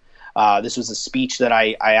foundation. This was a speech that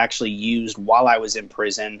I actually used while I was in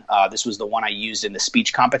prison. This was the one I used in the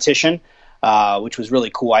speech competition, which was really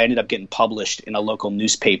cool. I ended up getting published in a local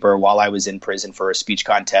newspaper while I was in prison for a speech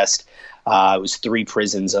contest. It was three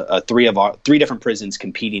different prisons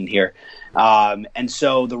competing here. And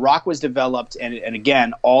so the ROCK was developed and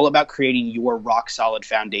again, all about creating your rock solid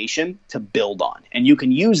foundation to build on. And you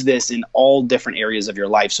can use this in all different areas of your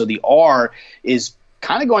life. So the R is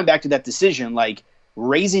kind of going back to that decision, like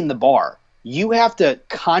raising the bar. You have to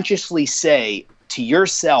consciously say to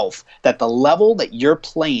yourself that the level that you're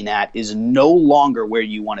playing at is no longer where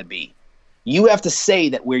you want to be. You have to say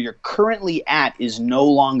that where you're currently at is no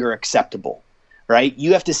longer acceptable, right?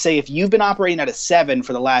 You have to say if you've been operating at a 7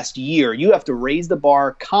 for the last year, you have to raise the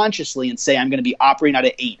bar consciously and say, I'm going to be operating at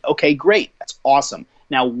an 8. Okay, great. That's awesome.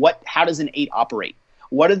 Now, how does an 8 operate?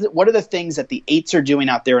 What are the things that the 8s are doing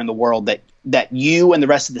out there in the world that you and the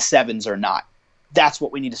rest of the 7s are not? That's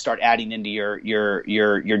what we need to start adding into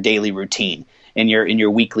your daily routine, in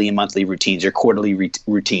your weekly and monthly routines, your quarterly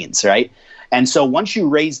routines, right? And so once you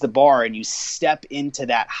raise the bar and you step into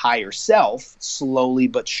that higher self, slowly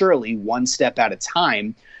but surely, one step at a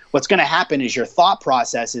time, what's going to happen is your thought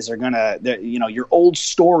processes are going to, your old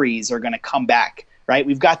stories are going to come back, right?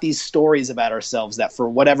 We've got these stories about ourselves that for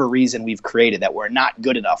whatever reason we've created, that we're not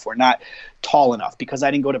good enough, we're not tall enough. Because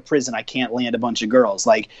I didn't go to prison, I can't land a bunch of girls.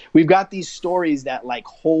 Like, we've got these stories that like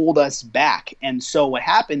hold us back. And so what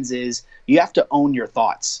happens is you have to own your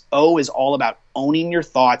thoughts. O is all about owning your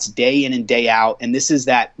thoughts day in and day out. And this is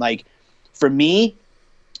that, like, for me,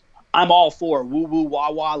 I'm all for woo woo wah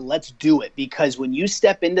wah. Let's do it. Because when you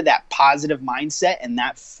step into that positive mindset and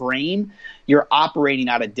that frame, you're operating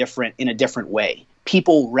in a different way.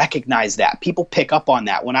 People recognize that. People pick up on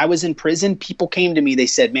that. When I was in prison, people came to me. They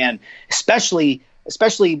said, man, especially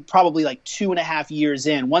probably like 2.5 years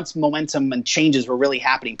in, once momentum and changes were really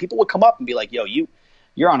happening, people would come up and be like, yo,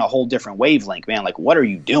 you're on a whole different wavelength, man. Like, what are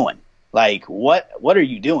you doing? Like, what are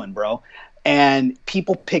you doing, bro? And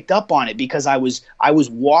people picked up on it because I was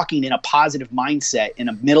walking in a positive mindset in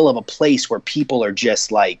the middle of a place where people are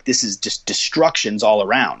just like, this is just destructions all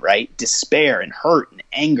around, right? Despair and hurt and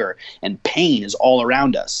anger and pain is all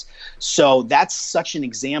around us. So that's such an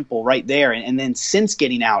example right there. And then since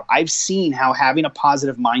getting out, I've seen how having a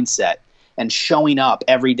positive mindset and showing up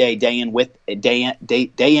every day, day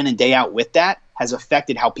in and day out with that has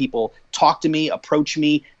affected how people talk to me, approach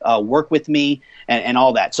me, work with me, and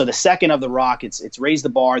all that. So the second of the ROCK, it's raise the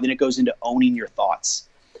bar, then it goes into owning your thoughts.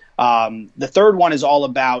 The third one is all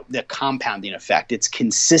about the compounding effect. It's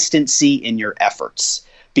consistency in your efforts,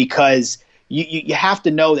 because you have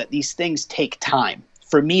to know that these things take time.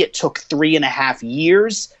 For me, it took 3.5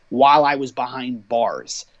 years while I was behind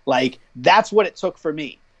bars. Like, that's what it took for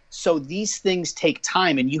me. So these things take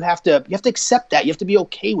time, and you have to accept that. You have to be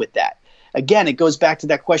okay with that. Again, it goes back to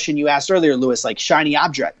that question you asked earlier, Lewis, like shiny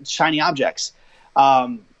objects,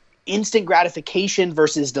 instant gratification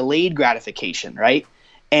versus delayed gratification, right?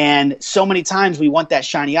 And so many times we want that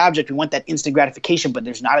shiny object, we want that instant gratification, but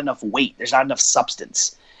there's not enough weight, there's not enough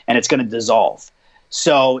substance, and it's going to dissolve.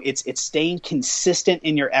 So it's staying consistent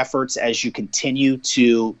in your efforts as you continue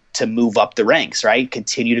to move up the ranks, right?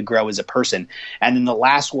 Continue to grow as a person. And then the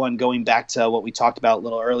last one, going back to what we talked about a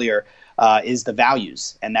little earlier, is the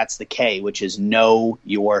values, and that's the K, which is know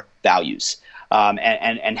your values.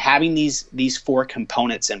 And having these 4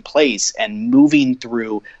 components in place and moving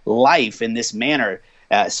through life in this manner,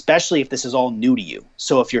 especially if this is all new to you.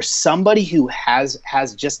 So if you're somebody who hasn't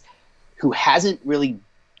really,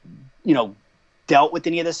 dealt with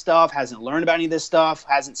any of this stuff, hasn't learned about any of this stuff,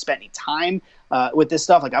 hasn't spent any time with this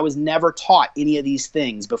stuff, like I was never taught any of these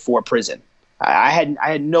things before prison. I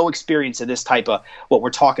had no experience of this type of what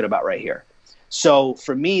we're talking about right here. So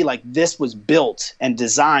for me, like, this was built and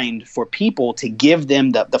designed for people to give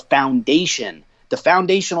them the foundation, the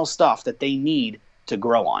foundational stuff that they need to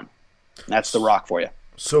grow on. And that's the ROCK for you.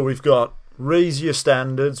 So we've got raise your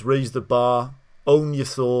standards, raise the bar, own your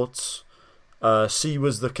thoughts. C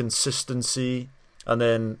was the consistency, and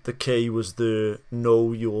then the K was the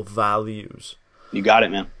know your values. You got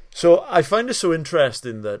it, man. So I find it so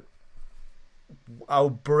interesting that our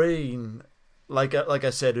brain, like I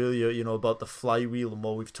said earlier, you know, about the flywheel and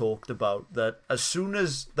what we've talked about, that as soon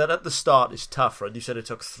as that at the start is tough, right? You said it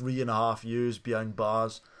took 3.5 years behind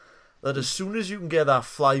bars. That as soon as you can get that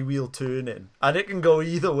flywheel turning, and it can go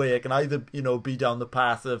either way. It can either, you know, be down the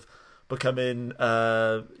path of becoming,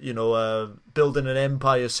 building an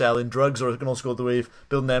empire selling drugs, or it can also go the way of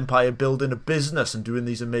building an empire, building a business and doing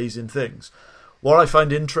these amazing things. What I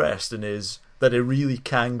find interesting is that it really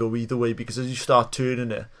can go either way, because as you start turning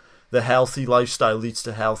it, the healthy lifestyle leads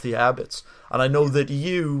to healthy habits. And I know that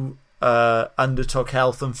you undertook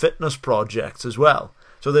health and fitness projects as well.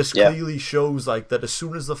 So this clearly shows like that as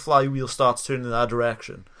soon as the flywheel starts turning in that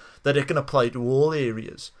direction, that it can apply to all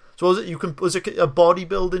areas. So was it a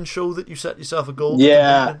bodybuilding show that you set yourself a goal?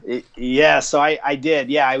 Yeah. So I did.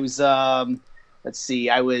 Yeah, I was. Let's see,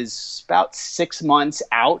 I was about 6 months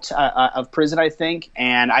out of prison, I think,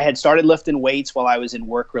 and I had started lifting weights while I was in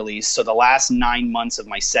work release. So the last 9 months of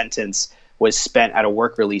my sentence was spent at a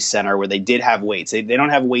work release center where they did have weights. They don't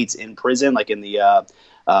have weights in prison like in the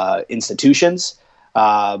institutions,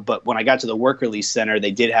 but when I got to the work release center, they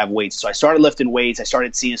did have weights. So I started lifting weights. I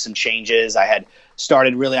started seeing some changes. I had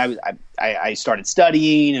started really, I started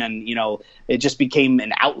studying, and, you know, it just became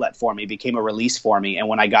an outlet for me, became a release for me. And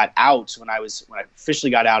when I got out, when I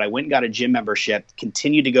officially got out, I went and got a gym membership,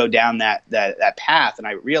 continued to go down that path. And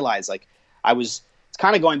I realized like it's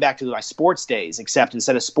kind of going back to my sports days, except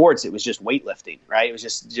instead of sports, it was just weightlifting, right? It was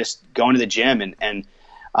just going to the gym. And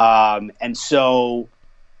so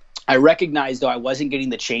I recognized though I wasn't getting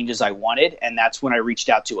the changes I wanted. And that's when I reached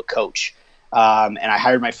out to a coach. And I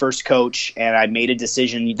hired my first coach, and I made a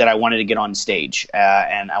decision that I wanted to get on stage,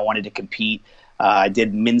 and I wanted to compete. I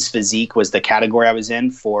did men's physique was the category I was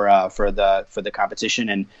in for the competition,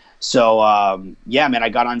 and so I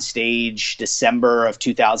got on stage December of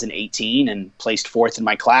 2018 and placed fourth in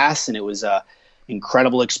my class, and it was a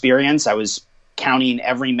incredible experience. I was counting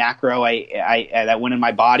every macro that went in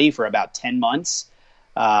my body for about 10 months,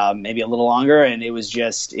 maybe a little longer, and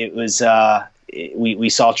we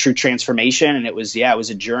saw true transformation, and it was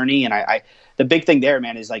a journey. And the big thing there,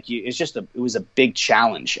 man, is like it was a big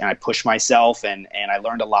challenge, and I pushed myself, and I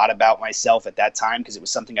learned a lot about myself at that time because it was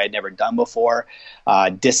something I'd never done before.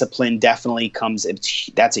 Discipline definitely comes.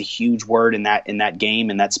 That's a huge word in that game,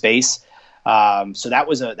 in that space. So that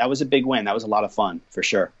was a big win. That was a lot of fun for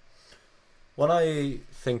sure. When I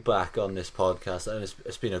think back on this podcast, and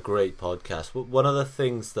it's been a great podcast, one of the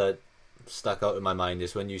things that stuck out in my mind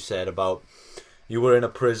is when you said about you were in a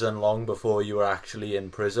prison long before you were actually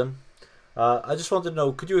in prison. I just wanted to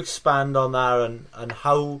know, could you expand on that and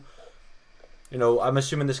how, you know, I'm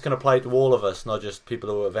assuming this can apply to all of us, not just people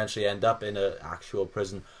who eventually end up in an actual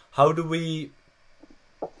prison. How do we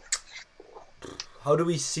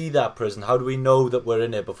see that prison? How do we know that we're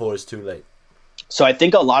in it before it's too late? So I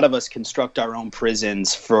think a lot of us construct our own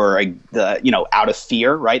prisons for out of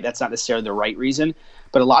fear, right? That's not necessarily the right reason,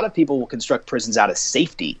 but a lot of people will construct prisons out of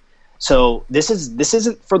safety. So this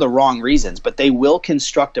isn't for the wrong reasons, but they will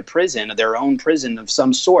construct a prison, their own prison of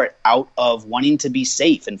some sort, out of wanting to be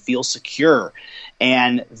safe and feel secure.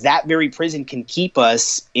 And that very prison can keep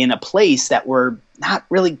us in a place that we're not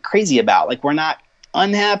really crazy about. Like, we're not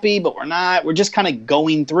unhappy, but we're just kind of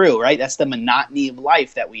going through, right? That's the monotony of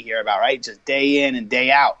life that we hear about, right? Just day in and day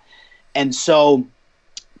out. And so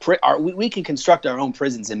we can construct our own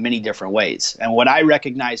prisons in many different ways. And what I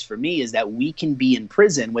recognize for me is that we can be in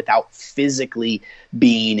prison without physically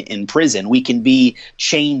being in prison. We can be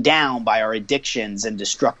chained down by our addictions and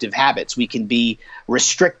destructive habits. We can be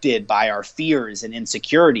restricted by our fears and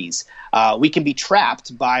insecurities. We can be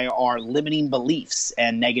trapped by our limiting beliefs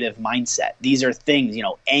and negative mindset. These are things,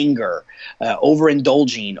 anger,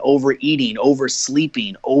 overindulging, overeating,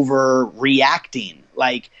 oversleeping, overreacting.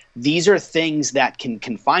 Like, these are things that can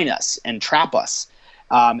confine us and trap us.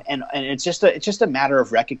 And it's just a matter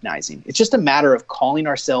of recognizing. It's just a matter of calling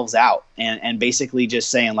ourselves out and basically just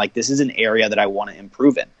saying, like, this is an area that I want to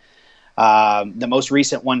improve in. The most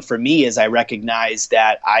recent one for me is I recognized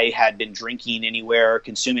that I had been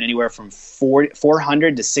consuming anywhere from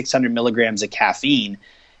 400 to 600 milligrams of caffeine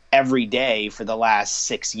every day for the last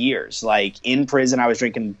 6 years. Like, in prison, I was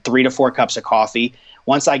drinking 3 to 4 cups of coffee.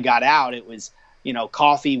 Once I got out, it was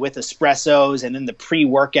coffee with espressos, and then the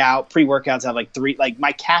pre-workouts have like 3, like,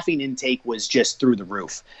 my caffeine intake was just through the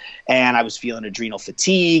roof, and I was feeling adrenal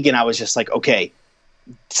fatigue, and I was just like, okay,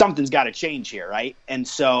 something's got to change here. Right. And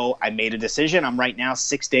so I made a decision. I'm right now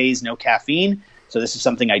 6 days, no caffeine. So this is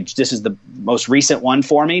this is the most recent one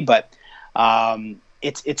for me, but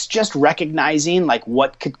it's just recognizing like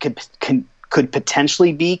what could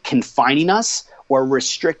potentially be confining us or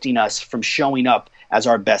restricting us from showing up as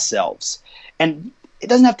our best selves. And it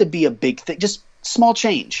doesn't have to be a big thing, just small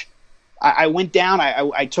change. I went down,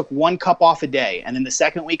 I took 1 cup off a day. And then the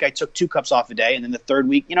second week I took 2 cups off a day. And then the third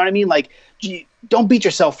week, you know what I mean? Like, don't beat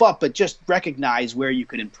yourself up, but just recognize where you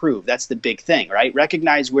could improve. That's the big thing, right?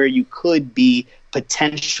 Recognize where you could be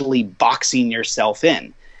potentially boxing yourself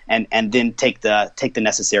in, and then take the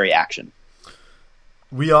necessary action.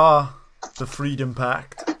 We are the Freedom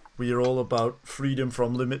Pact. We are all about freedom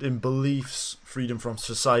from limiting beliefs, freedom from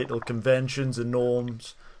societal conventions and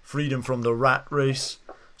norms, freedom from the rat race.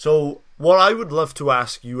 So what I would love to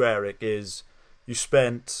ask you, Eric, is you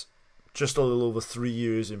spent just a little over 3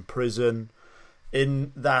 years in prison.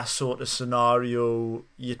 In that sort of scenario,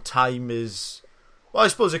 your time is, well, I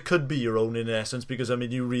suppose it could be your own in essence, because, I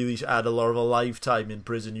mean, you really had a lot of a lifetime in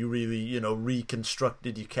prison. You really,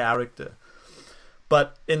 reconstructed your character.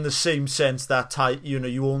 But in the same sense, that time,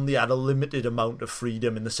 you only had a limited amount of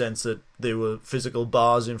freedom in the sense that there were physical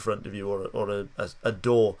bars in front of you or a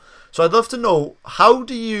door. So I'd love to know, how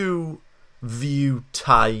do you view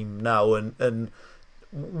time now, and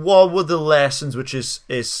what were the lessons which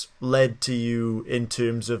is led to you in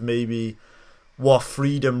terms of maybe what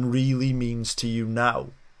freedom really means to you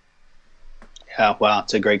now? Yeah, wow,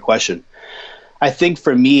 it's a great question. I think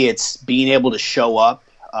for me, it's being able to show up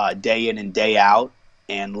day in and day out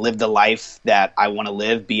and live the life that I want to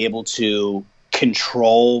live, be able to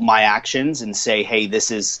control my actions and say, hey,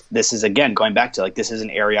 this is again, going back to, like, this is an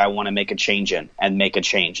area I want to make a change in and make a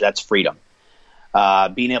change. That's freedom.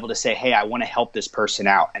 Being able to say, hey, I want to help this person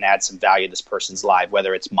out and add some value to this person's life,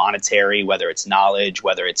 whether it's monetary, whether it's knowledge,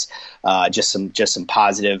 whether it's just some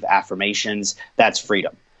positive affirmations. That's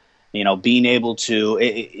freedom. Being able to,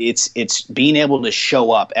 it's being able to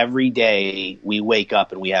show up every day. We wake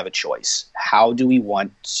up and we have a choice. How do we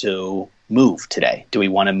want to move today? Do we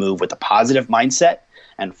want to move with a positive mindset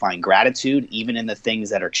and find gratitude even in the things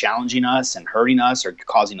that are challenging us and hurting us or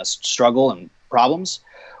causing us struggle and problems?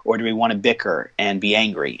 Or do we want to bicker and be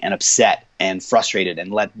angry and upset and frustrated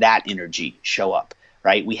and let that energy show up,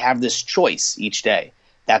 right? We have this choice each day.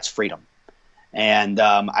 That's freedom. And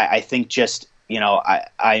I think just,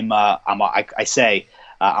 I'm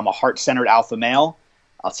a heart-centered alpha male.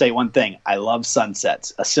 I'll say one thing. I love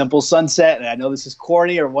sunsets. A simple sunset, and I know this is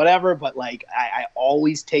corny or whatever, but like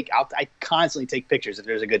I constantly take pictures if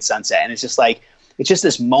there's a good sunset. And it's just like, it's just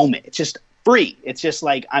this moment. It's just free. It's just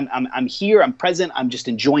like I'm here, I'm present, I'm just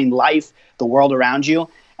enjoying life, the world around you.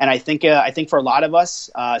 And I think for a lot of us,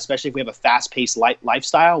 especially if we have a fast-paced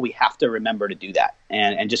lifestyle, we have to remember to do that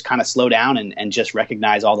and just kind of slow down and just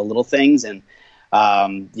recognize all the little things. And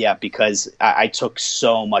because I took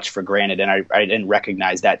so much for granted, and I didn't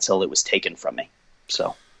recognize that till it was taken from me.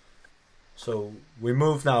 So we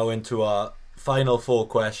move now into our final 4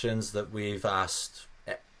 questions that we've asked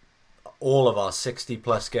all of our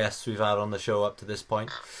 60-plus guests we've had on the show up to this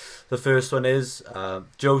point. The first one is,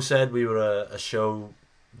 Joe said we were a show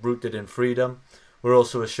rooted in freedom. We're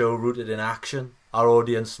also a show rooted in action. Our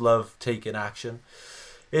audience love taking action.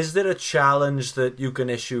 Is there a challenge that you can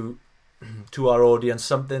issue to our audience,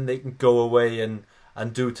 something they can go away and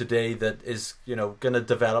do today that is, going to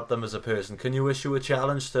develop them as a person? Can you issue a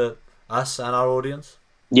challenge to us and our audience?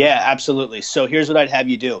 Yeah, absolutely. So here's what I'd have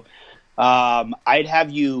you do. I'd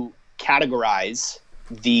have you categorize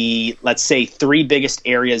the, let's say, 3 biggest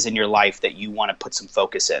areas in your life that you want to put some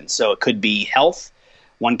focus in. So it could be health,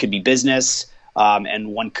 one could be business, and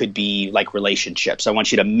one could be like relationships. I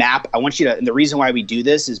want you to and the reason why we do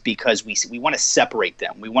this is because we want to separate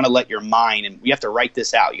them. We want to let your mind, and you have to write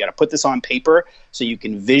this out. You got to put this on paper so you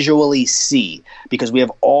can visually see, because we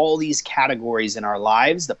have all these categories in our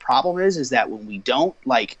lives. The problem is that when we don't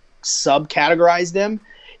subcategorize them,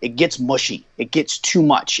 it gets mushy. It gets too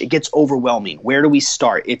much. It gets overwhelming. Where do we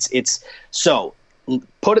start? So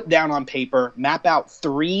put it down on paper, map out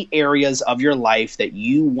 3 areas of your life that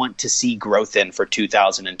you want to see growth in for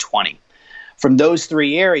 2020. From those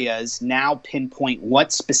 3 areas, now pinpoint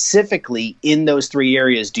what specifically in those 3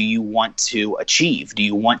 areas do you want to achieve? Do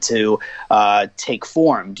you want to take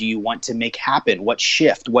form? Do you want to make happen? What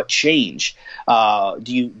shift? What change do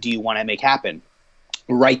you want to make happen?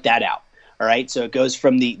 Write that out. All right. So it goes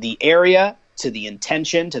from the area to the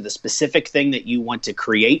intention to the specific thing that you want to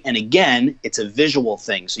create. And again, it's a visual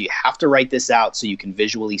thing. So you have to write this out so you can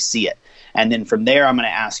visually see it. And then from there, I'm going to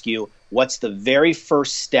ask you, what's the very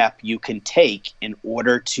first step you can take in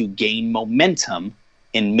order to gain momentum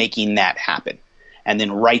in making that happen? And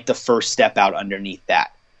then write the first step out underneath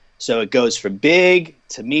that. So it goes from big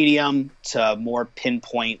to medium to more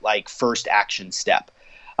pinpoint, like first action step.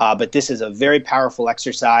 But this is a very powerful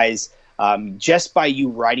exercise. Just by you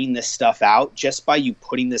writing this stuff out, just by you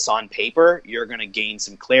putting this on paper, you're going to gain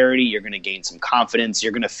some clarity. You're going to gain some confidence.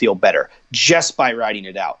 You're going to feel better just by writing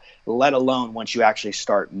it out, let alone once you actually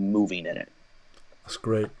start moving in it. That's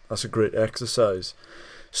great. That's a great exercise.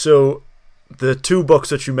 So the 2 books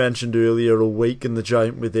that you mentioned earlier, Awaken the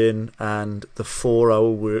Giant Within and The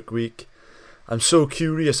 4-Hour Workweek. I'm so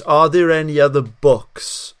curious, are there any other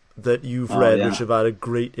books that you've read which have had a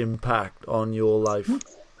great impact on your life?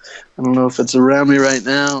 I don't know if it's around me right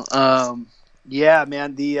now. Yeah,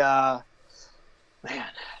 man. This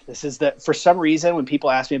is for some reason when people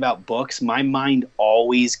ask me about books, my mind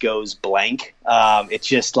always goes blank. It's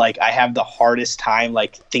just like I have the hardest time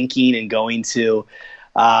like thinking and going to.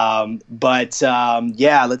 Let's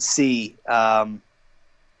see.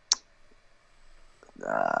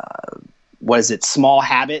 What is it? Small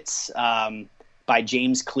Habits by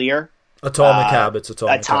James Clear. Atomic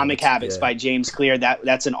Habits by James Clear.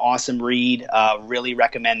 That's an awesome read. Really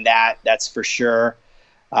recommend that. That's for sure.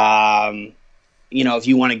 If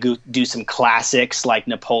you want to go do some classics like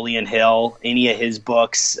Napoleon Hill, any of his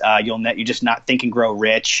books, you're just not Think and Grow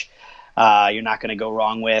Rich. You're not going to go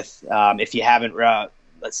wrong with. If you haven't,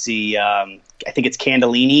 let's see. I think it's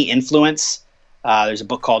Candellini, Influence. There's a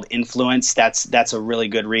book called Influence. That's a really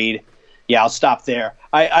good read. Yeah, I'll stop there.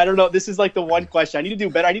 I don't know. This is like the one question. I need to do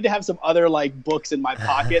better. I need to have some other like books in my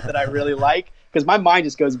pocket that I really like, because my mind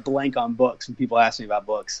just goes blank on books when people ask me about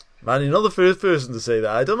books. Man, you're not the first person to say that.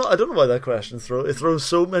 I don't know why that question throws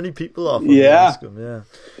so many people off. Yeah.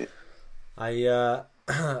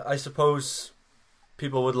 I suppose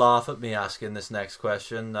people would laugh at me asking this next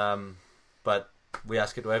question, but we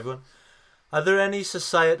ask it to everyone. Are there any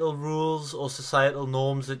societal rules or societal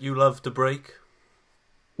norms that you love to break?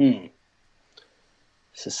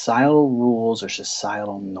 Societal rules or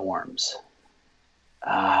societal norms?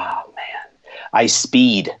 Oh, man. I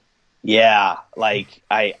speed. Yeah, like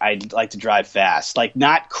I'd like to drive fast. Like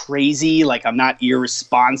not crazy, like I'm not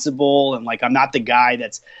irresponsible, and like I'm not the guy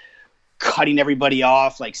that's cutting everybody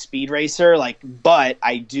off like Speed Racer, but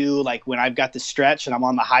I do, like when I've got the stretch and I'm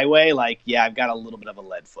on the highway, I've got a little bit of a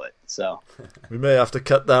lead foot. So we may have to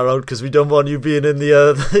cut that out because we don't want you being in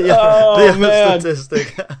the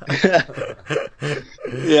statistic.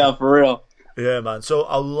 Yeah, for real. Yeah, man. So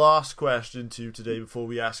our last question to you today, before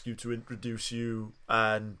we ask you to introduce you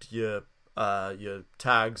and your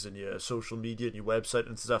tags and your social media and your website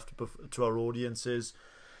and stuff to our audiences,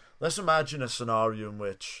 let's imagine a scenario in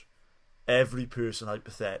which every person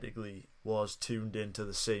hypothetically was tuned into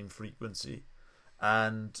the same frequency,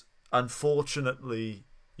 and unfortunately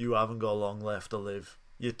you haven't got long left to live.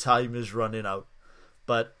 Your time is running out,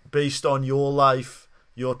 but based on your life,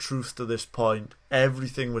 your truth to this point,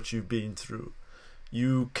 everything which you've been through,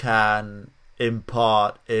 you can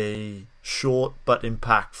impart a short but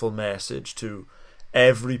impactful message to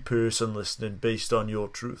every person listening based on your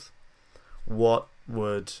truth. What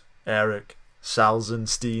would Eric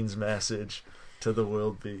Salzenstein's message to the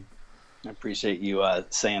world be? I appreciate you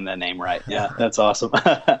saying that name right. Yeah, that's awesome.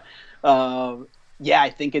 I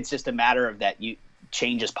think it's just a matter of that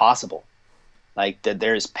change is possible. Like that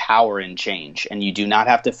there's power in change, and you do not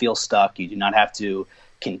have to feel stuck. You do not have to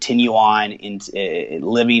continue on in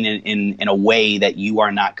living in a way that you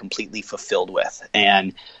are not completely fulfilled with.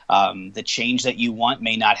 And the change that you want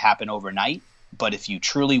may not happen overnight, but if you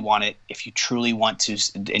truly want it, if you truly want to,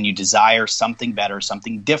 and you desire something better,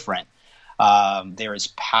 something different, there is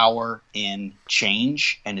power in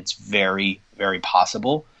change, and it's very, very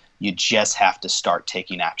possible. You just have to start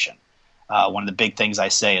taking action. One of the big things I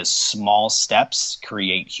say is small steps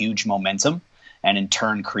create huge momentum, and in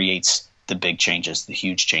turn creates the big changes, the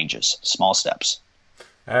huge changes. Small steps.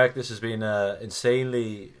 Eric, this has been an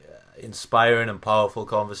insanely inspiring and powerful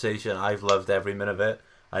conversation. I've loved every minute of it.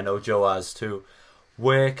 I know Joe has too.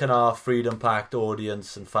 Where can our Freedom Pact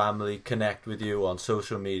audience and family connect with you on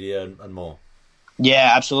social media and more?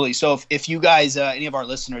 Yeah, absolutely. So if you guys, any of our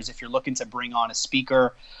listeners, if you're looking to bring on a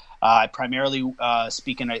speaker, I primarily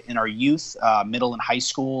speak in our youth, middle and high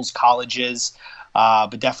schools, colleges,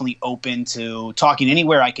 but definitely open to talking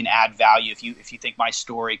anywhere I can add value. If you think my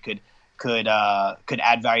story could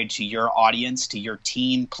add value to your audience, to your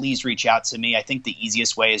team, please reach out to me. I think the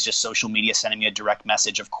easiest way is just social media, sending me a direct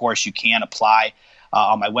message. Of course, you can apply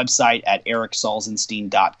on my website at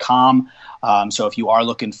ericsalzenstein.com. So if you are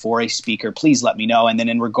looking for a speaker, please let me know. And then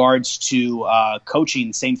in regards to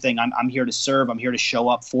coaching, same thing. I'm here to serve. I'm here to show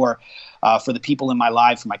up for the people in my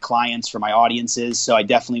life, for my clients, for my audiences. So I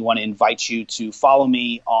definitely want to invite you to follow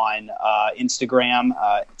me on Instagram.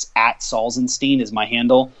 It's at Salzenstein is my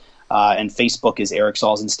handle. and Facebook is Eric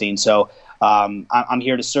Salzenstein. So I'm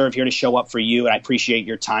here to serve, here to show up for you, and I appreciate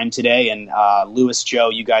your time today. And Lewis, Joe,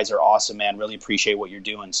 you guys are awesome, man. Really appreciate what you're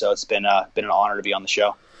doing. So it's been an honor to be on the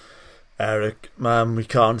show. Eric, man, we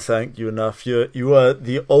can't thank you enough. You are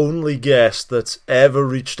the only guest that's ever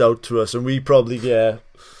reached out to us, and we probably get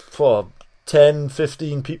 10,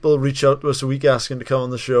 15 people reach out to us a week asking to come on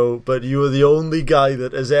the show, but you are the only guy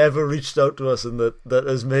that has ever reached out to us and that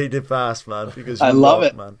has made it past, man, because I love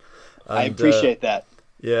it, man. And, I appreciate that.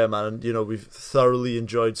 Yeah, man, and we've thoroughly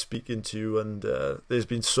enjoyed speaking to you, and there's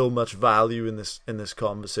been so much value in this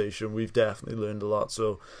conversation. We've definitely learned a lot.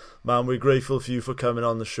 So, man, we're grateful for you for coming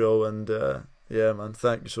on the show, and yeah, man,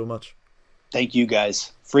 thank you so much. Thank you,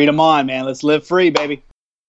 guys. Freedom on, man. Let's live free, baby.